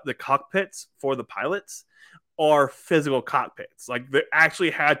cockpits for the pilots are physical cockpits. They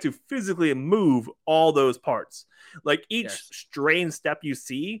actually had to physically move all those parts. Each strain step you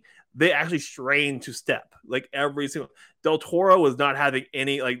see, they actually strain to step. Every single Del Toro was not having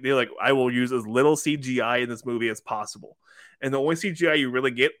any I will use as little CGI in this movie as possible. And the only CGI you really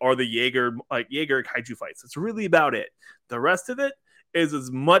get are the Jaeger Kaiju fights. It's really about it. The rest of it is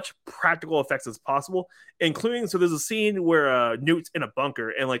as much practical effects as possible, including there's a scene where Newt's in a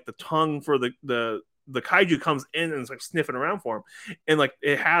bunker and the tongue for the Kaiju comes in and is sniffing around for him, and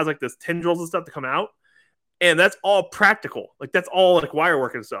it has this tendrils and stuff to come out, and that's all practical. That's all wire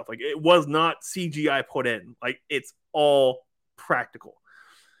work and stuff. It was not CGI put in. It's all practical.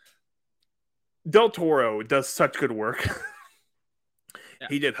 Del Toro does such good work. Yeah.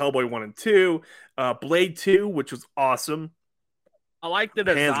 He did Hellboy 1 and 2, Blade 2, which was awesome. I like the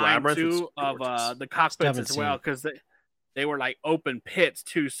design too of the cockpits as well because they were like open pits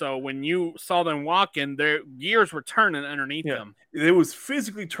too. So when you saw them walking, their gears were turning underneath them. It was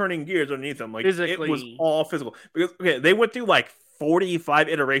physically turning gears underneath them. Like physically. It was all physical. Because they wwent through like 45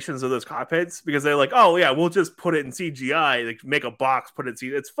 iterations of those cockpits because they're like, oh yeah, we'll just put it in CGI, like make a box, put it in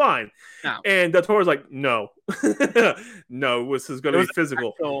CGI, it's fine. No. And Del Toro's like, no, no, this is going to be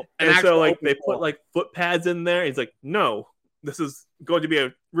physical. And so like they put like foot pads in there. He's like, no, this is going to be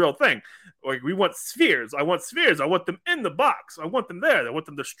a real thing. Like, we want spheres. I want spheres. I want them in the box. I want them there. I want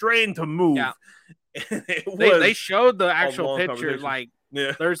them to strain to move. Yeah. They showed the actual picture. Like,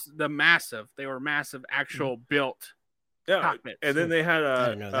 there's the massive. They were massive, actual built. Cockpits. And then they had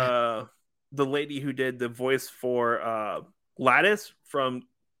the lady who did the voice for Lattice from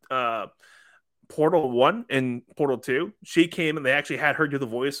Portal 1 and Portal 2. She came and they actually had her do the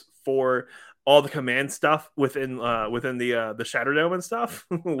voice for all the command stuff within the Shadow Dome and stuff,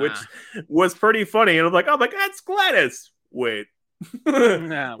 which was pretty funny. And I'm like, oh my god, it's Gladys. Wait.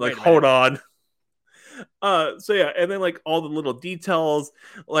 Like, hold on. So yeah, and then like all the little details,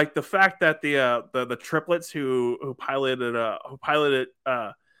 like the fact that the triplets who piloted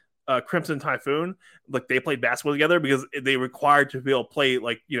Crimson Typhoon, like they played basketball together because they required to be able to play,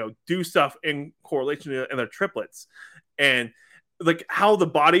 like, you know, do stuff in correlation to their triplets. And like how the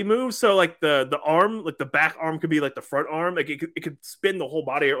body moves, so like the arm, like the back arm could be like the front arm, like it could spin the whole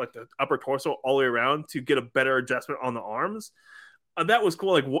body, or like the upper torso all the way around to get a better adjustment on the arms. That was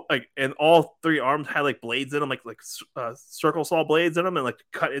cool. Like, and all three arms had like blades in them, like circle saw blades in them, and like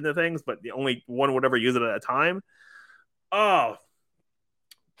cut into things. But the only one would ever use it at a time. Oh,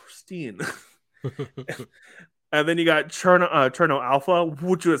 pristine. And then you got Cherno Alpha,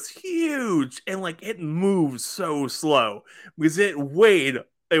 which was huge, and like it moves so slow because it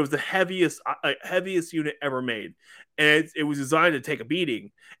was the heaviest unit ever made, and it was designed to take a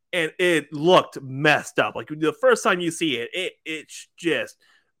beating, and it looked messed up. Like the first time you see it, it's just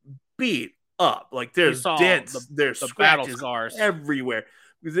beat up. Like there's dents, there's scratches everywhere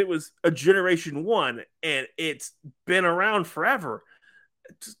because it was a Generation 1, and it's been around forever.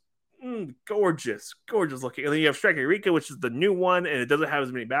 Just gorgeous looking. And then you have Striker Eureka, which is the new one, and it doesn't have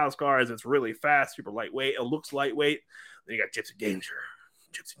as many battle scars. It's really fast, super lightweight. It looks lightweight. Then you got Gypsy Danger.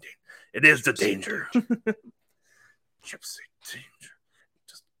 It is the danger. Gypsy Danger.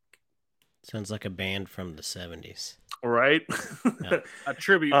 Just sounds like a band from the 70s. Right? Yeah. A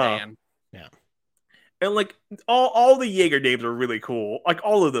tribute band. Yeah. And like all the Jaeger names are really cool. Like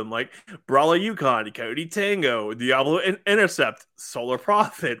all of them, like Brawler Yukon, Cody Tango, Diablo Intercept, Solar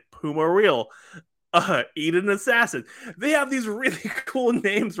Prophet, Puma Real, Eden Assassin. They have these really cool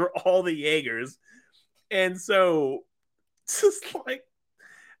names for all the Jaegers. And so it's just like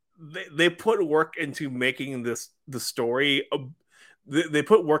they put work into making the story. They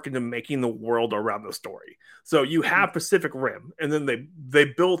put work into making the world around the story. So you have Pacific Rim, and then they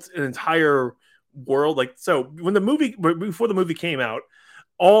built an entire world. Like, so when before the movie came out,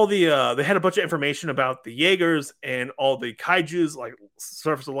 all the they had a bunch of information about the Jaegers and all the kaijus, like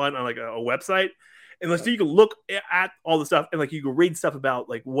surface of line on like a website, and like so you can look at all the stuff, and like you can read stuff about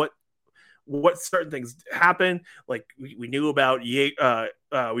like what certain things happen. Like we knew about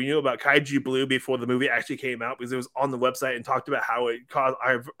Kaiju Blue before the movie actually came out because it was on the website and talked about how it caused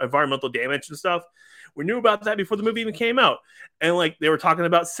environmental damage and stuff. We knew about that before the movie even came out. And like they were talking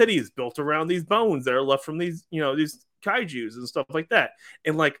about cities built around these bones that are left from these, you know, these kaijus and stuff like that.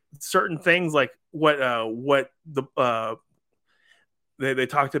 And like certain things like what they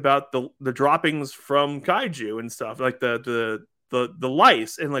talked about the droppings from kaiju and stuff, like the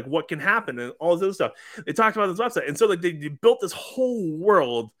lice and like what can happen and all this other stuff. They talked about this website. And so like they built this whole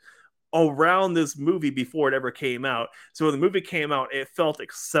world around this movie before it ever came out. So when the movie came out, it felt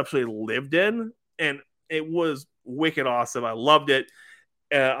exceptionally lived in. And it was wicked awesome. I loved it.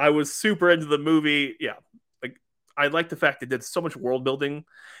 I was super into the movie. Yeah, like I like the fact they did so much world building,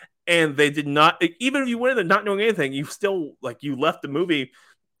 and they did not. Even if you went in there not knowing anything, you still like you left the movie.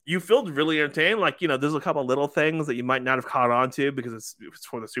 You felt really entertained. Like, you know, there's a couple of little things that you might not have caught on to because it's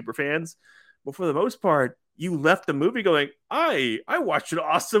for the super fans, but for the most part, you left the movie going, I watched an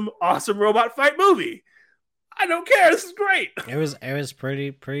awesome robot fight movie. I don't care. This is great. It was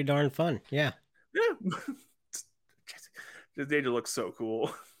pretty darn fun. Yeah. Yeah. The Danger looks so cool.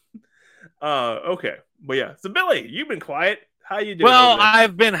 Okay. But yeah. So Billy, you've been quiet. How you doing? Well,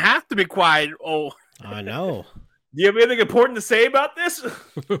 I've been have to be quiet. Oh, I know. Do you have anything important to say about this?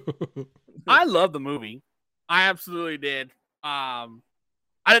 I love the movie. I absolutely did. I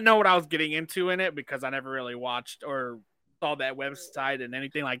didn't know what I was getting into in it because I never really watched or saw that website and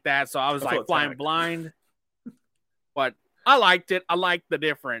anything like that. So I was like flying blind. But I liked it. I liked the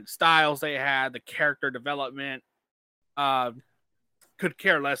different styles they had, the character development. Could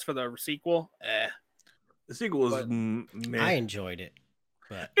care less for the sequel. The sequel is But- meh. I enjoyed it,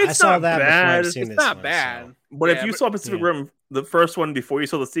 but It's I saw not that before bad. I've seen It's this not one, bad. so- But Yeah, if you but- saw Pacific yeah. Rim, the first one before you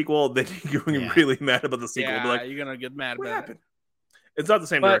saw the sequel, then you're going to Yeah. be really mad about the sequel. Yeah, Be like, you're gonna get mad what about happened? It's not the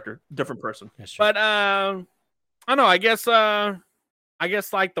same But- director, different person. That's it. true. But I don't know. I guess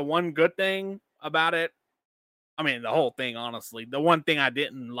like the one good thing about it. I mean, the whole thing, honestly. The one thing I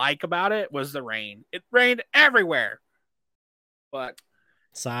didn't like about it was the rain. It rained everywhere. But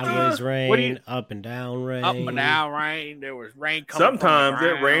Sideways rain, what do you- up and down rain. up and down rain. There was rain coming Sometimes from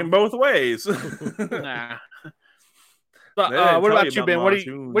the it rained ground. both ways. Nah. They But didn't what tell about you you, about Ben? What do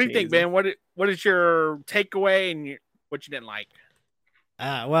monsoon you think, season. Ben? What is your takeaway and what you didn't like?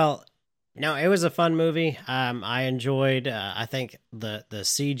 Well, no, it was a fun movie. I enjoyed. I think the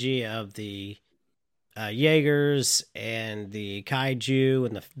CG of the Jaegers and the Kaiju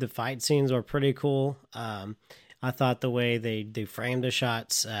and the fight scenes were pretty cool. I thought the way they framed the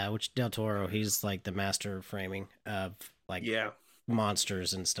shots, which Del Toro, he's like the master of framing of like Yeah.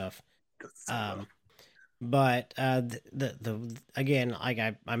 monsters and stuff. But the again, like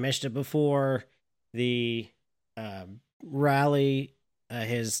I mentioned it before, the Raleigh,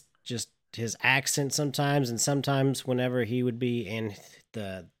 his accent sometimes, and sometimes whenever he would be in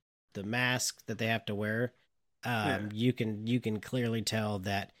the mask that they have to wear, you can clearly tell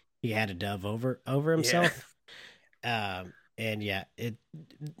that he had a dove over himself. And yeah, it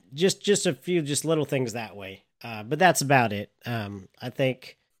just a few little things that way. But that's about it. I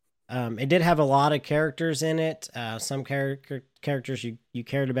think it did have a lot of characters in it. Some characters you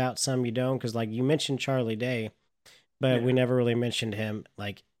cared about, some you don't, because like you mentioned Charlie Day, but we never really mentioned him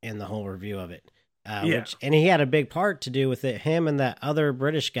like in the whole review of it. And he had a big part to do with it. Him and that other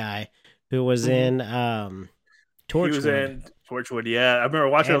British guy who was in Torchwood. He was in Torchwood. Yeah, I remember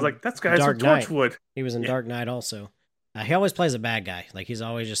watching. I was like, "That's guy's from Dark Torchwood." He was in Dark Knight also. He always plays a bad guy. Like he's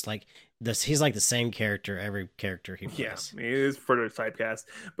always just like this. He's like the same character every character he plays. Yeah, he is further typecast.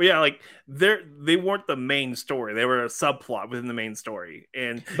 But yeah, like they weren't the main story. They were a subplot within the main story.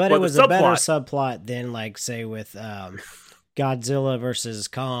 But it was a better subplot than like say with Godzilla versus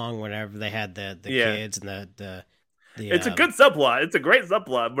Kong, whenever they had the kids and the it's a good subplot. It's a great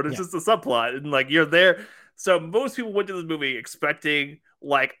subplot, but it's just a subplot, and like you're there. So most people went to this movie expecting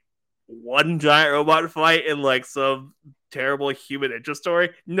like one giant robot fight and like some terrible human interest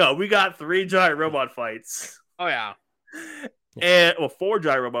story. No, we got 3 giant robot fights. Oh yeah, and 4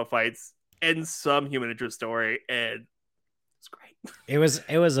 giant robot fights and some human interest story, and it's great. It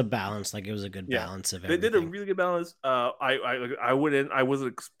was a balance. Like it was a good balance of everything. They did a really good balance. I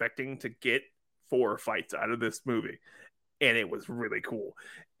wasn't expecting to get 4 fights out of this movie, and it was really cool.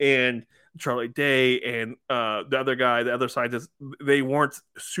 And Charlie Day and the other guy, the other scientist, they weren't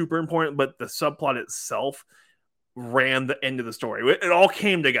super important, but the subplot itself ran the end of the story. It all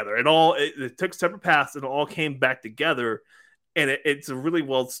came together. It took separate paths, and it all came back together. And it's a really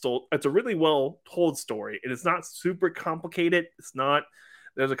well told story, and it's not super complicated. It's not.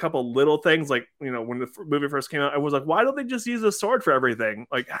 There's a couple little things like, you know, when the movie first came out, I was like, why don't they just use a sword for everything?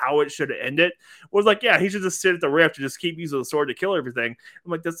 Like how it should have ended was like, yeah, he should just sit at the rift and just keep using the sword to kill everything.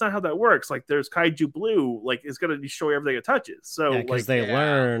 I'm like, that's not how that works. Like there's Kaiju Blue, like it's going to destroy everything it touches. So because they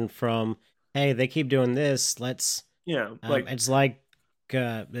learn from, hey, they keep doing this. Let's it's like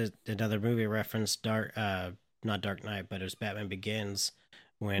another movie reference, not Dark Knight, but it was Batman Begins,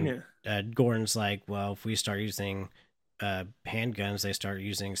 when Gordon's like, well, if we start using handguns, they start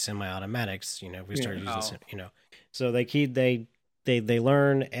using semi-automatics. You know, if we start using, so they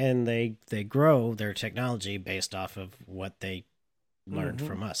learn and they grow their technology based off of what they learned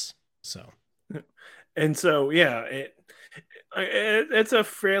from us. So, and so it's a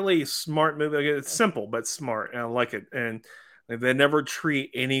fairly smart movie. It's simple but smart, and I like it. And they never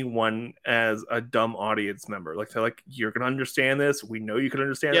treat anyone as a dumb audience member. Like they're like, you're gonna understand this. We know you can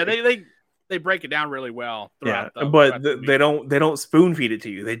understand. Yeah, they break it down really well. But they don't spoon feed it to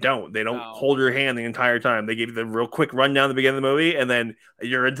you. They don't hold your hand the entire time. They give you the real quick rundown at the beginning of the movie, and then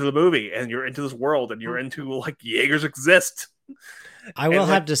you're into the movie, and you're into this world, and you're into like Jaegers exist. I will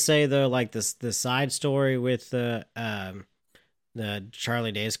have to say though, like the side story with the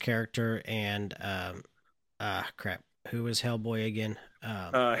Charlie Day's character and who was Hellboy again?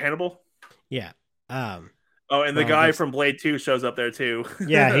 Hannibal. Yeah. And the guy from Blade 2 shows up there too.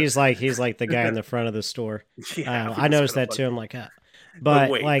 Yeah, he's like the guy in the front of the store. I noticed that too. I'm like, but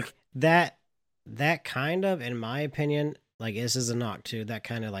like that kind of, in my opinion, like this is a knock too. That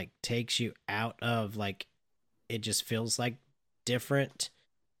kind of like takes you out of like, it just feels like different,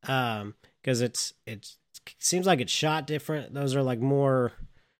 because it seems like it's shot different. Those are like more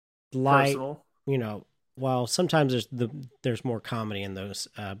light, personal. well, sometimes there's more comedy in those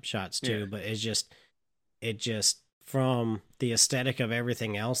shots too, but it just from the aesthetic of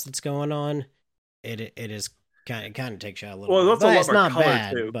everything else that's going on, it is kind of takes you out a little. Well, bit. there's also a lot It's more not color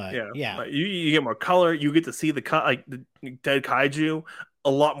bad, too. but yeah. Like, you get more color. You get to see the dead kaiju a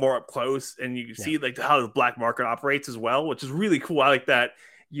lot more up close, and you can see like how the black market operates as well, which is really cool. I like that.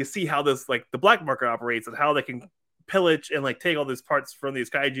 You see how this like the black market operates and how they can pillage and like take all these parts from these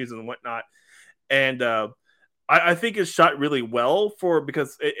kaijus and whatnot. And I think it's shot really well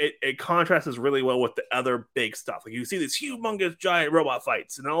because it contrasts really well with the other big stuff. Like you see these humongous giant robot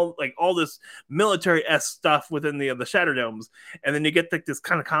fights and all this military-esque stuff within the Shatter Domes, and then you get like this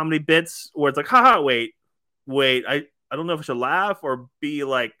kind of comedy bits where it's like, haha, wait, I don't know if I should laugh or be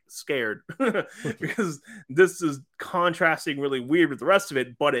like scared because this is contrasting really weird with the rest of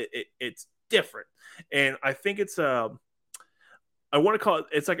it, but it's different, and I think it's I want to call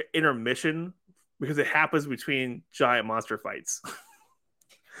it's like an intermission because it happens between giant monster fights.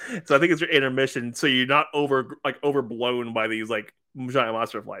 So I think it's your intermission, so you're not overblown by these like giant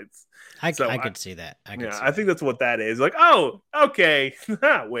monster fights. I could see that. I think that's what that is. Like, oh, okay,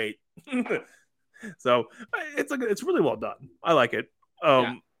 wait. So it's really well done. I like it.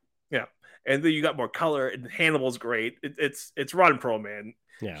 Yeah. And then you got more color, and Hannibal's great. It's Ron Perlman.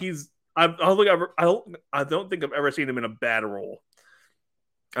 Yeah, I don't think I've ever seen him in a bad role.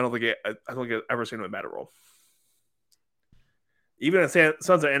 I don't think I've ever seen him in a bad role. Even in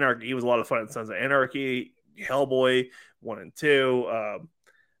Sons of Anarchy, he was a lot of fun in Sons of Anarchy, Hellboy 1 and 2.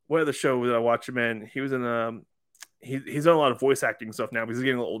 What other show did I watch him in? He was in he's done a lot of voice acting stuff now because he's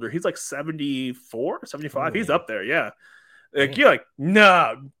getting a little older. He's like 74, 75. He's up there, yeah. Like you're like,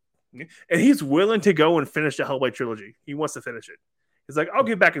 nah. And he's willing to go and finish the Hellboy trilogy. He wants to finish it. He's like, I'll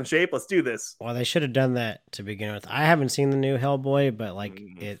get back in shape. Let's do this. Well, they should have done that to begin with. I haven't seen the new Hellboy, but like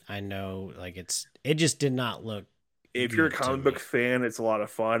I know like it just did not look. If you're a comic book fan, it's a lot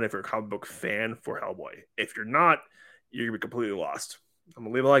of fun. If you're a comic book fan for Hellboy, if you're not, you're gonna be completely lost. I'm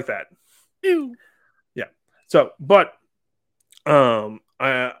gonna leave it like that. Ew. Yeah. So, but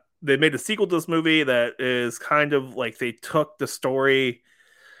they made a sequel to this movie that is kind of like they took the story.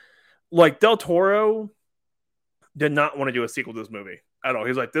 Like Del Toro did not want to do a sequel to this movie at all.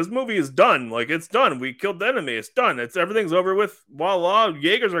 He's like, this movie is done. Like, it's done. We killed the enemy. It's done. Everything's over with. Voila,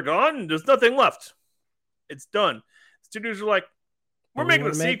 Jaegers are gone. There's nothing left. It's done. Studios are like, we're making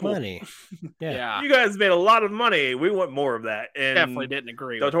a sequel. Money. Yeah. You guys made a lot of money. We want more of that. And definitely didn't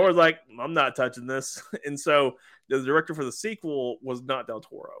agree. Del Toro's like, I'm not touching this. And so the director for the sequel was not Del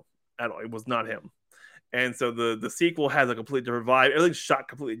Toro at all. It was not him. And so the sequel has a completely different vibe. Everything's shot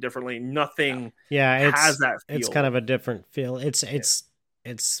completely differently. Nothing has that feel. It's kind of a different feel. It's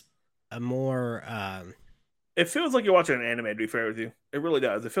a more... It feels like you're watching an anime, to be fair with you. It really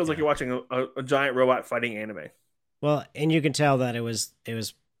does. It feels like you're watching a giant robot fighting anime. Well, and you can tell that it was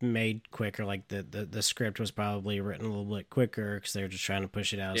made quicker. Like the script was probably written a little bit quicker because they were just trying to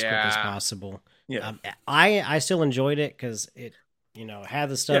push it out as quick as possible. Yeah, I still enjoyed it because it had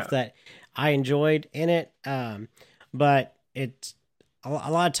the stuff that I enjoyed in it. But it's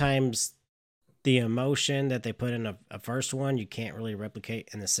a lot of times the emotion that they put in a first one you can't really replicate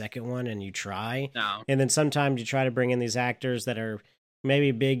in the second one, and you try. No. And then sometimes you try to bring in these actors that are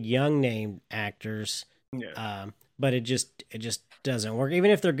maybe big young name actors. Yeah. But it just doesn't work.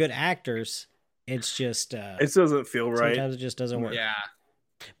 Even if they're good actors, it's just it doesn't feel right. Sometimes it just doesn't work. Yeah.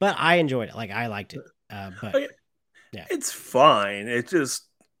 But I enjoyed it. Like I liked it. But yeah, it's fine. It's just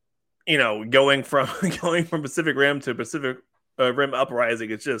going from Pacific Rim to Pacific Rim Uprising.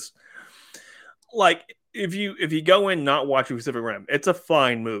 It's just like if you go in not watching Pacific Rim, it's a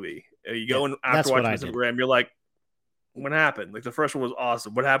fine movie. You go in after watching Pacific Rim, you're like, what happened? Like the first one was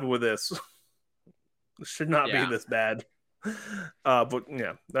awesome. What happened with this? It should not be this bad. But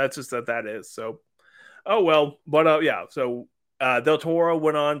yeah, that's just that is. So, oh well. But so Del Toro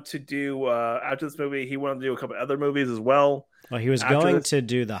went on to do after this movie, he went on to do a couple other movies as well. Well, he was going to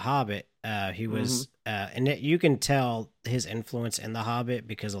do The Hobbit. He was, and you can tell his influence in The Hobbit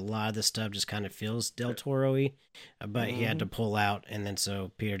because a lot of the stuff just kind of feels Del Toro-y, but he had to pull out, and then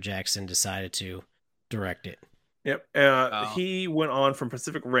so Peter Jackson decided to direct it. Yep. He went on from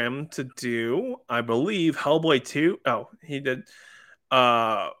Pacific Rim to do, I believe, Hellboy 2. Oh, he did.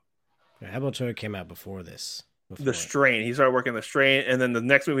 Hellboy 2 came out before this. The Strain. He started working The Strain, and then the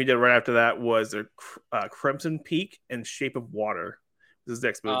next movie he did right after that was the Crimson Peak and Shape of Water. This is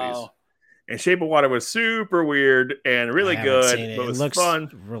next movies. Oh. And Shape of Water was super weird and really good. But it was fun.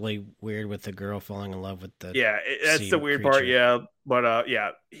 Really weird with the girl falling in love with the that's the weird part. Yeah, but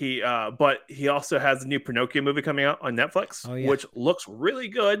he also has a new Pinocchio movie coming out on Netflix, which looks really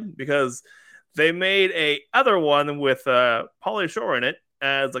good because They made a other one with Pauly Shore in it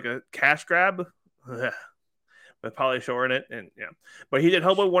as like a cash grab. With Pauly Shore in it, and yeah, but he did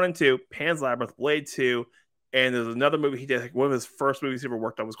Hellboy 1 and 2, Pan's Labyrinth, Blade 2, and there's another movie he did. Like, one of his first movies he ever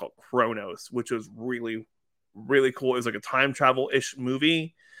worked on was called Chronos, which was really, really cool. It was like a time travel ish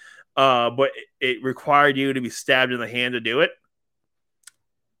movie, but it required you to be stabbed in the hand to do it.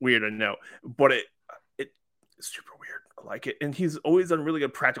 Weird, I know, but it's super weird. I like it, and he's always done really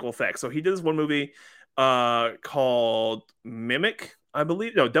good practical effects. So he did this one movie called Mimic, I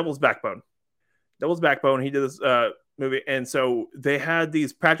believe. No, Devil's Backbone. He did this movie, and so they had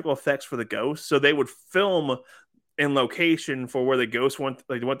these practical effects for the ghost. So they would film in location for where the ghost want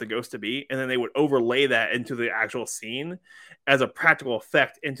the ghost to be, and then they would overlay that into the actual scene as a practical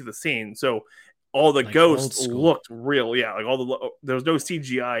effect into the scene. So all the ghosts looked real, yeah. Like there was no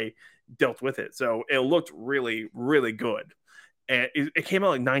CGI dealt with it, so it looked really, really good. And it came out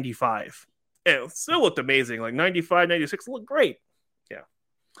like 95, and it still looked amazing. Like 95, 96 looked great, yeah.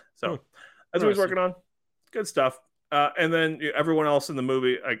 So. That's what he's working on. Good stuff. And then everyone else in the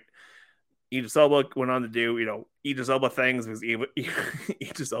movie, like Idris Elba went on to do, Idris Elba things because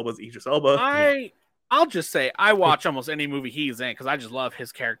Idris Elba's Idris Elba. I'll just say I watch almost any movie he's in because I just love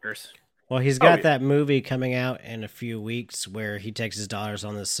his characters. Well, he's got that movie coming out in a few weeks where he takes his daughters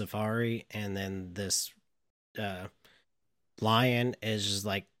on this safari, and then this lion is just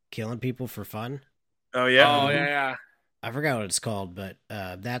like killing people for fun. Oh yeah. Oh yeah. I forgot what it's called, but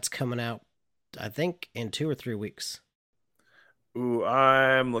that's coming out, I think, in 2 or 3 weeks. Ooh,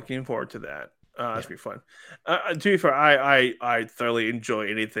 I'm looking forward to that. That's be fun. To be fair, I thoroughly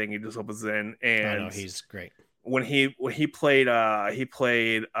enjoy anything he just opens in, and I know he's great. When he played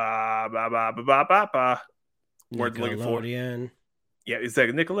Nickelodeon. Yeah, it's like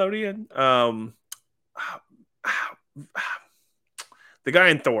Nickelodeon. The guy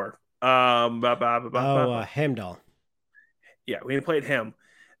in Thor. Heimdall. Yeah, when he played him,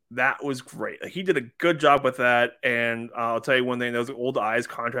 that was great. Like, he did a good job with that, and I'll tell you one thing: those old eyes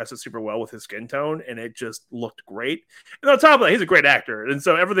contrasted super well with his skin tone, and it just looked great. And on top of that, he's a great actor, and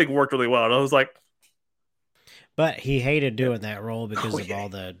so everything worked really well. And I was like, but he hated doing that role because of all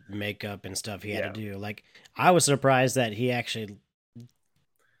the makeup and stuff he had to do. Like, I was surprised that he actually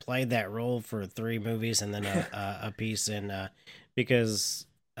played that role for 3 movies and then a piece in because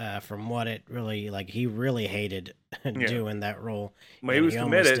from what it really, like, he really hated doing that role. Well, he was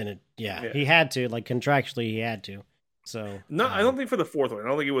committed. He had to, like, contractually he had to. So no, I don't think for the 4th one. I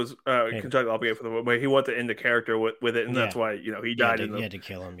don't think he was contractually obligated for the one, but he wanted to end the character with it, and that's why he died. He had to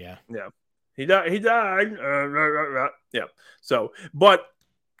kill him. Yeah. He died. Yeah. So, but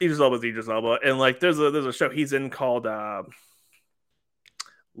Idris Elba, and like there's a show he's in called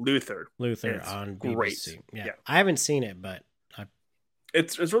Luther on BBC. Great. Yeah, I haven't seen it, but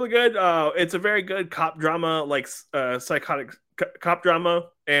it's really good. It's a very good cop drama, like psychotic cop drama,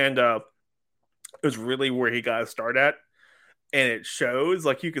 and it was really where he got his start at, and it shows,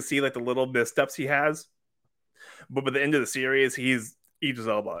 like, you can see like the little missteps he has, but by the end of the series, he's Idris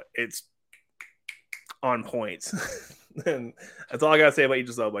Elba. It's on point. And that's all I gotta say about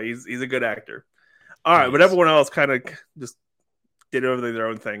Idris Elba. He's a good actor. All right, but everyone else kind of just did everything their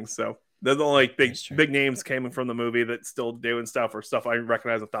own thing. So they're the only big names came from the movie that still doing stuff or stuff I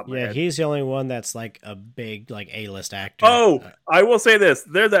recognize off the top of my head. Yeah, he's the only one that's like a big like A-list actor. Oh, I will say this: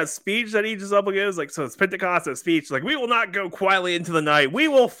 there's that speech that Idris Elba gives, like, so it's Pentecost speech, like, we will not go quietly into the night. We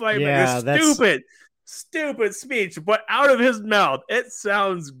will fight. Yeah, this stupid speech, but out of his mouth, it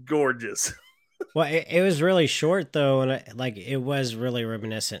sounds gorgeous. Well, it was really short though, and it was really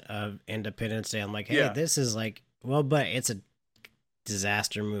reminiscent of Independence Day. I'm like, hey, this is like, well, but it's a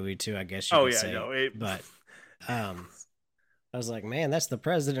disaster movie too, I guess you could say. But I was like, man, that's the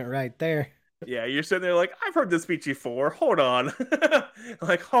president right there. Yeah, you're sitting there like, I've heard this speech before. Hold on.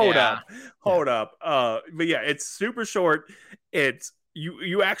 Like, hold up. But yeah, it's super short. It's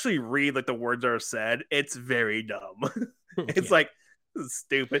you actually read like the words are said. It's very dumb. It's like, this is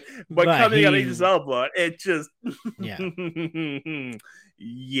stupid. But coming out of Idris Elba, it just He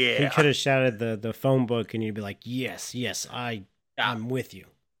could have shouted the phone book and you'd be like, yes, I'm with you.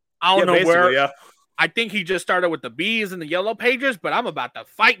 I don't know where. Yeah. I think he just started with the B's and the yellow pages, but I'm about to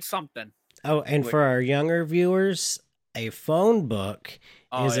fight something. Oh, and for our younger viewers, a phone book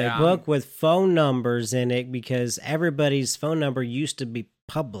is a book with phone numbers in it because everybody's phone number used to be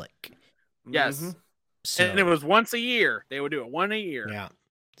public. Yes. Mm-hmm. So, and it was once a year. They would do it one a year. Yeah.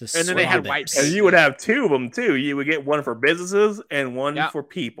 And then they had white pages. And you would have 2 of them too. You would get one for businesses and one for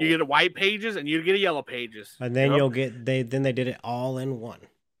people. You get a white pages and you get a yellow pages. And then you'll get then they did it all in one.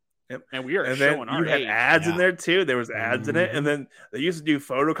 And we are and showing then our you had age. ads in there too. There was ads in it, and then they used to do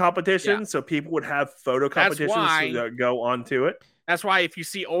photo competitions, so people would have photo competitions that go onto it. That's why if you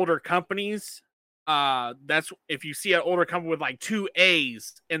see older companies, if you see an older company with like 2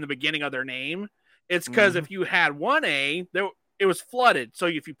 A's in the beginning of their name, it's because if you had 1 A, it was flooded. So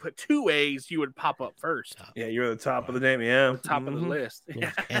if you put 2 A's, you would pop up first. Yeah, you're at the top of the name. Yeah, the top of the list.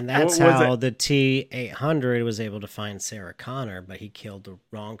 Yeah. And that's how the T-800 was able to find Sarah Connor, but he killed the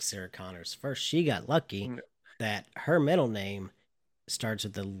wrong Sarah Connors first. She got lucky that her middle name starts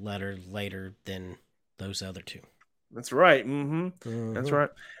with the letter later than those other 2. That's right. That's right.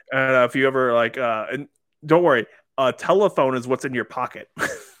 And if you ever and don't worry, a telephone is what's in your pocket.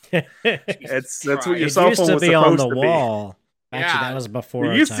 That's what your cell phone was supposed to be on the wall. Actually, that was before.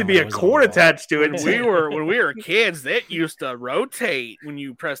 There used to be a cord attached to it. When we were kids, that used to rotate when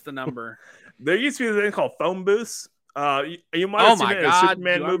you press the number. There used to be a thing called phone booths. You might have seen it in a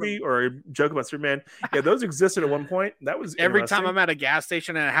Superman movie or a joke about Superman. Yeah, those existed at one point. That was every time I'm at a gas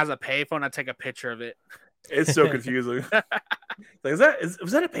station and it has a payphone, I take a picture of it. It's so confusing. Was that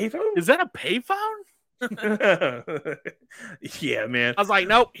a payphone? Is that a payphone? Yeah, man. I was like,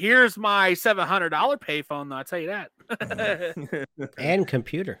 nope. Here's my $700 payphone, though. I tell you that. And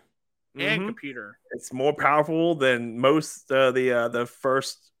computer. And computer. It's more powerful than most the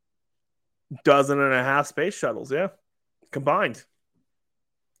first 12.5 space shuttles. Yeah, combined.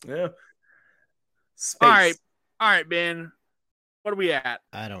 Yeah. Space. All right, Ben. What are we at?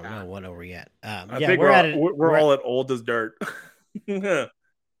 I don't know. What are we at? I think we're all at old as dirt. We're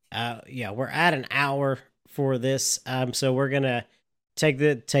at an hour for this. So we're gonna take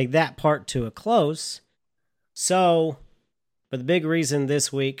that part to a close. So, but the big reason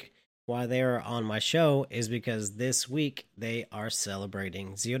this week why they are on my show is because this week they are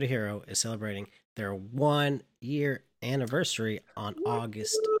celebrating. Zero to Hero is celebrating their 1-year anniversary on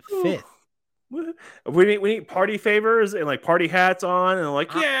August 5th. We need party favors and like party hats on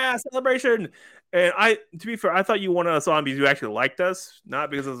and celebration. And to be fair, I thought you wanted us on because you actually liked us, not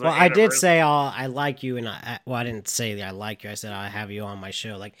because it was. Well, I did say I like you, and I didn't say that I like you. I said I have you on my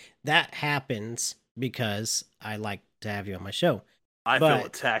show. Like that happens because I like to have you on my show. I feel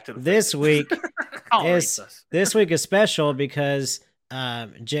attacked. This week this week is special because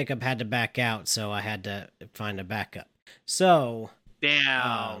Jacob had to back out, so I had to find a backup. So.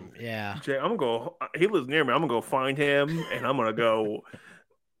 Damn. Yeah. Jay, I'm gonna go. He lives near me. I'm gonna go find him, and I'm gonna go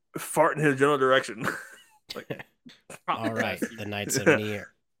fart in his general direction. All right, the Knights of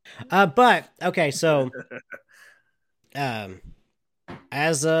Near. But okay, so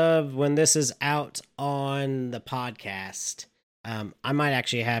as of when this is out on the podcast, I might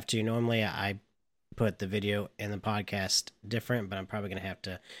actually have to. Normally, I put the video and the podcast different, but I'm probably gonna have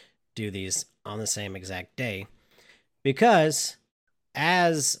to do these on the same exact day because.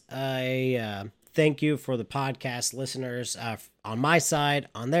 As a thank you for the podcast listeners on my side,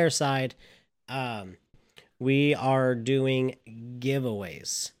 on their side, we are doing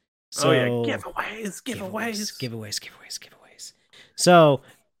giveaways. So, giveaways. So,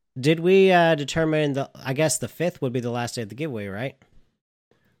 did we determine I guess the 5th would be the last day of the giveaway, right?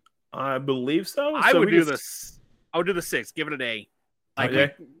 I believe so. I would do the 6th. Give it a day.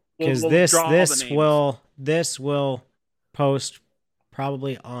 Okay. Because this will post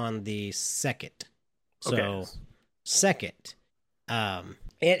probably on the 2nd. So, 2nd.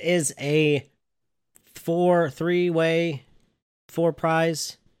 It is a 3-way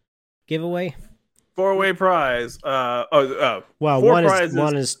 4-prize giveaway. 4-way prize. Well,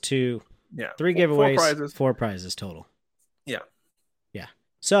 one is 2. Yeah. 3 giveaways, 4 prizes total. Yeah. Yeah.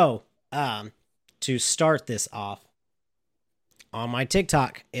 So, to start this off, on my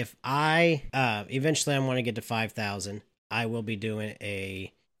TikTok, if I eventually I want to get to 5,000, I will be doing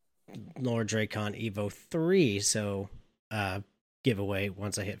a Lord Dracon Evo 3 giveaway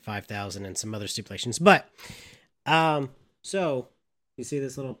once I hit 5,000 and some other stipulations. But so you see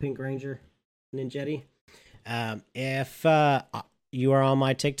this little Pink Ranger Ninjetti? If you are on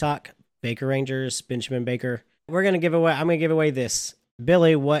my TikTok, Baker Rangers, Benjamin Baker, I'm gonna give away this.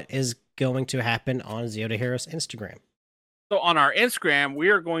 Billy, what is going to happen on Zero to Hero's Instagram? So on our Instagram, we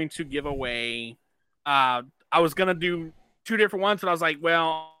are going to give away I was gonna do 2 different ones, but I was like,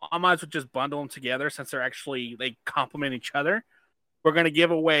 well, I might as well just bundle them together since they complement each other. We're going to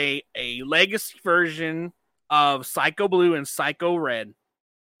give away a legacy version of Psycho Blue and Psycho Red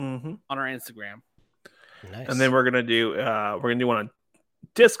on our Instagram. Nice. And then we're going to do one on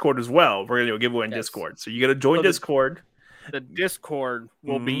Discord as well. We're going to do a giveaway on Discord. So you got to join Discord. The Discord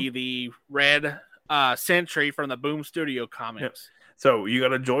will be the Red Sentry from the Boom Studio comics. So you got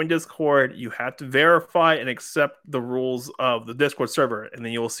to join Discord. You have to verify and accept the rules of the Discord server, and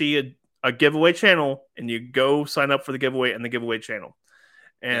then you'll see a giveaway channel, and you go sign up for the giveaway and the giveaway channel.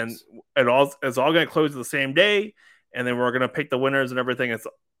 And it's all going to close the same day, and then we're going to pick the winners and everything. It's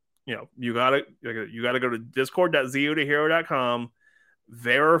you gotta go to discord.zeotahero.com,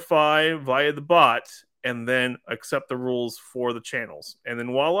 verify via the bot, and then accept the rules for the channels. And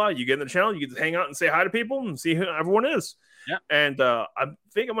then voila, you get in the channel, you get to hang out and say hi to people and see who everyone is. Yeah. And I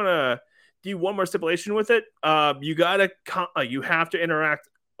think I'm gonna do one more stipulation with it. You have to interact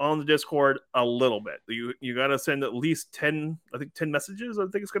on the Discord a little bit. You gotta send at least 10 messages. I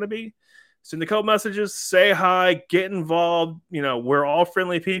think it's gonna be. Send a couple messages, say hi, get involved. We're all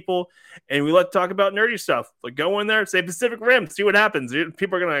friendly people, and we like to talk about nerdy stuff. Like, go in there, say Pacific Rim, see what happens.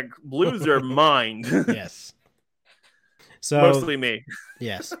 People are gonna lose their mind. Yes. So mostly me.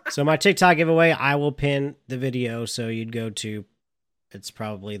 Yes. So my TikTok giveaway, I will pin the video. So you'd go to. It's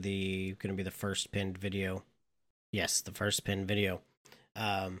probably going to be the first pinned video. Yes, the first pinned video.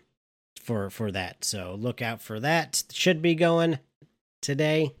 For that. So look out for that. Should be going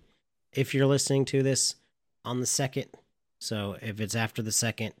today. If you're listening to this on the 2nd. So if it's after the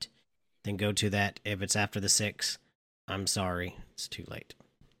 2nd, then go to that. If it's after the 6th, I'm sorry. It's too late.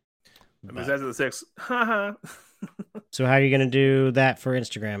 If it's after the 6th. Haha. So how are you going to do that for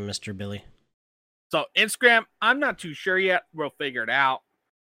Instagram, Mr. Billy? So Instagram, I'm not too sure yet. We'll figure it out.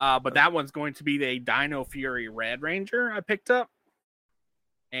 But that one's going to be the Dino Fury Red Ranger I picked up.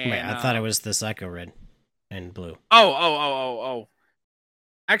 And, wait, I thought it was the Psycho Red and Blue. Oh.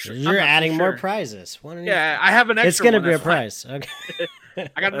 Actually, you're adding more prizes. Yeah, I have an extra. It's going to be a prize. Okay.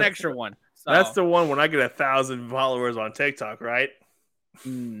 I got an extra one. So. That's the one when I get 1,000 followers on TikTok, right?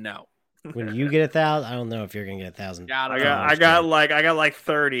 No. When you get 1,000, I don't know if you're going to get 1,000. I got like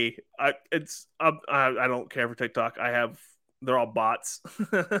 30. I don't care for TikTok. They're all bots,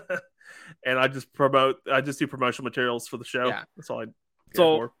 and I just do promotional materials for the show. Yeah. That's all I.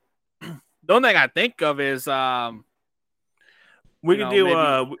 So the only thing I think of is we can do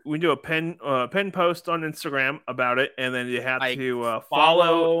a pin post on Instagram about it, and then you have to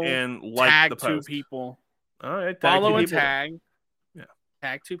follow and like tag the post. 2 people. All right, follow and tag. Yeah,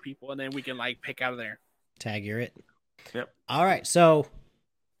 tag 2 people, and then we can pick out of there. Tag you're it. Yep. All right, so,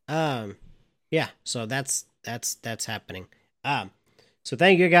 yeah, so that's happening. So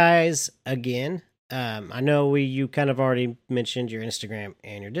thank you guys again. I know you kind of already mentioned your Instagram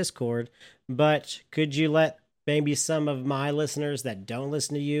and your Discord, but could you let maybe some of my listeners that don't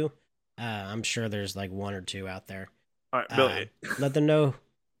listen to you, I'm sure there's like 1 or 2 out there. All right, Billy. Let them know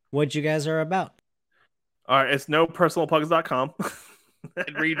what you guys are about. All right, it's nopersonalplugs.com.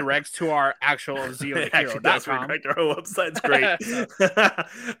 It redirects to our actual zeotahero.com. That's redirect our whole website's great.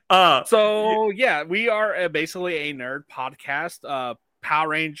 So yeah, we are basically a nerd podcast. Power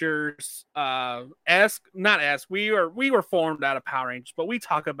Rangers we were formed out of Power Rangers, but we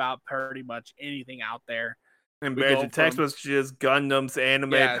talk about pretty much anything out there. Embarrassing text messages, Gundams,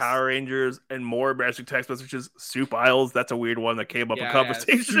 anime, Power Rangers, and more embarrassing text messages. Soup Isles, that's a weird one that came up in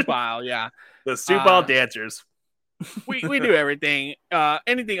conversation. Soup Isle, yeah. The Soup Isle dancers. we do everything.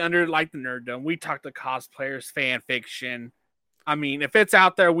 Anything under like the nerddom. We talk to cosplayers, fan fiction. I mean, if it's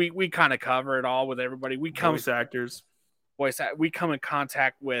out there, we kind of cover it all with everybody. We come voice actors. We come in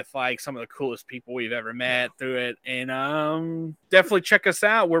contact with like some of the coolest people we've ever met through it, and definitely check us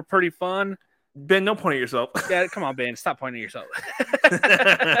out. We're pretty fun. Ben, don't point at yourself. Yeah, come on, Ben, stop pointing at yourself.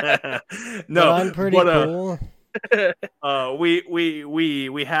 No, but I'm pretty cool.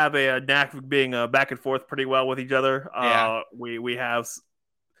 We have a knack of being back and forth pretty well with each other. We have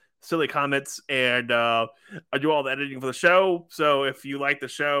silly comments, and I do all the editing for the show. So if you like the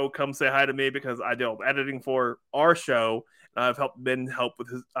show, come say hi to me because I do all the editing for our show. I've helped Ben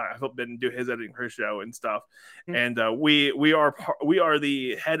do his editing for his show and stuff. Mm-hmm. And we are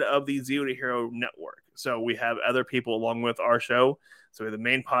the head of the Zero to Hero network. So we have other people along with our show. So we have the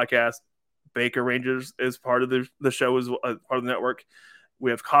main podcast. Baker Rangers is part of the show, as part of the network.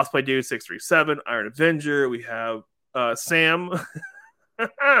 We have Cosplay Dude 637, Iron Avenger. We have Sam.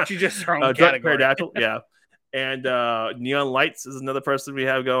 She just her own category. Yeah. And Neon Lights is another person we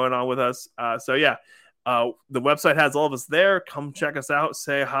have going on with us. So yeah. The website has all of us there. Come check us out,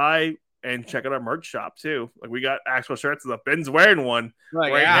 say hi, and check out our merch shop too. Like we got actual shirts and stuff. Ben's wearing one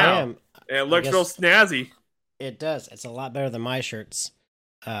right now. And it looks real snazzy. It does. It's a lot better than my shirts.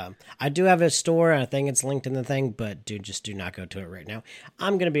 I do have a store, and I think it's linked in the thing, but just do not go to it right now.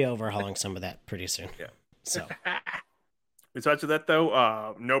 I'm going to be overhauling some of that pretty soon. Yeah. So. Besides that, though,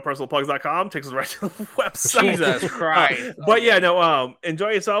 nopersonalplugs.com takes us right to the website. Jesus Christ. But yeah, no,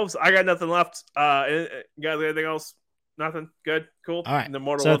 enjoy yourselves. I got nothing left. You guys got anything else? Nothing. Good. Cool. All right. The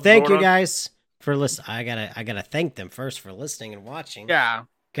Mortal So World thank you Zordon. guys for listening. I gotta thank them first for listening and watching. Yeah.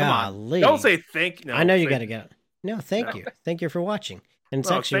 Golly. Don't say thank. No, I know you gotta get. No, thank No. you. Thank you for watching. And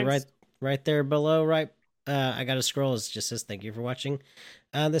it's Oh, actually thanks. right there below. Right. I gotta scroll. It just says thank you for watching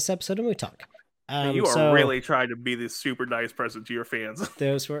this episode of Moo Talk. You are really trying to be this super nice person to your fans.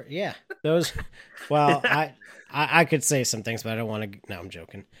 Those were those. Well, I could say some things, but I don't want to. No, I'm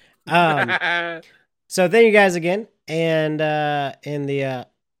joking. So thank you guys again, and in the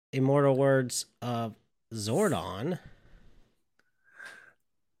immortal words of Zordon,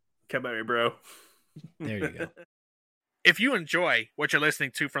 come at me, bro. There you go. If you enjoy what you're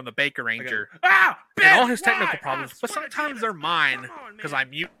listening to from the Baker Ranger, Ben, and all his technical problems, but sometimes they're mine because I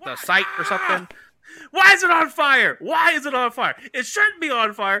mute the site or something. Why is it on fire? Why is it on fire? It shouldn't be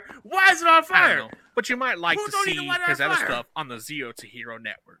on fire. Why is it on I fire? don't know, but you might like Who to don't see even let it his on other fire? stuff on the Zeo to Hero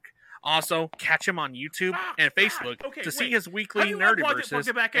Network. Also, catch him on YouTube and Facebook to see his weekly Nerdiverses,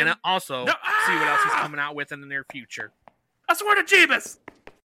 and also see what else he's coming out with in the near future. I swear to Jeebus!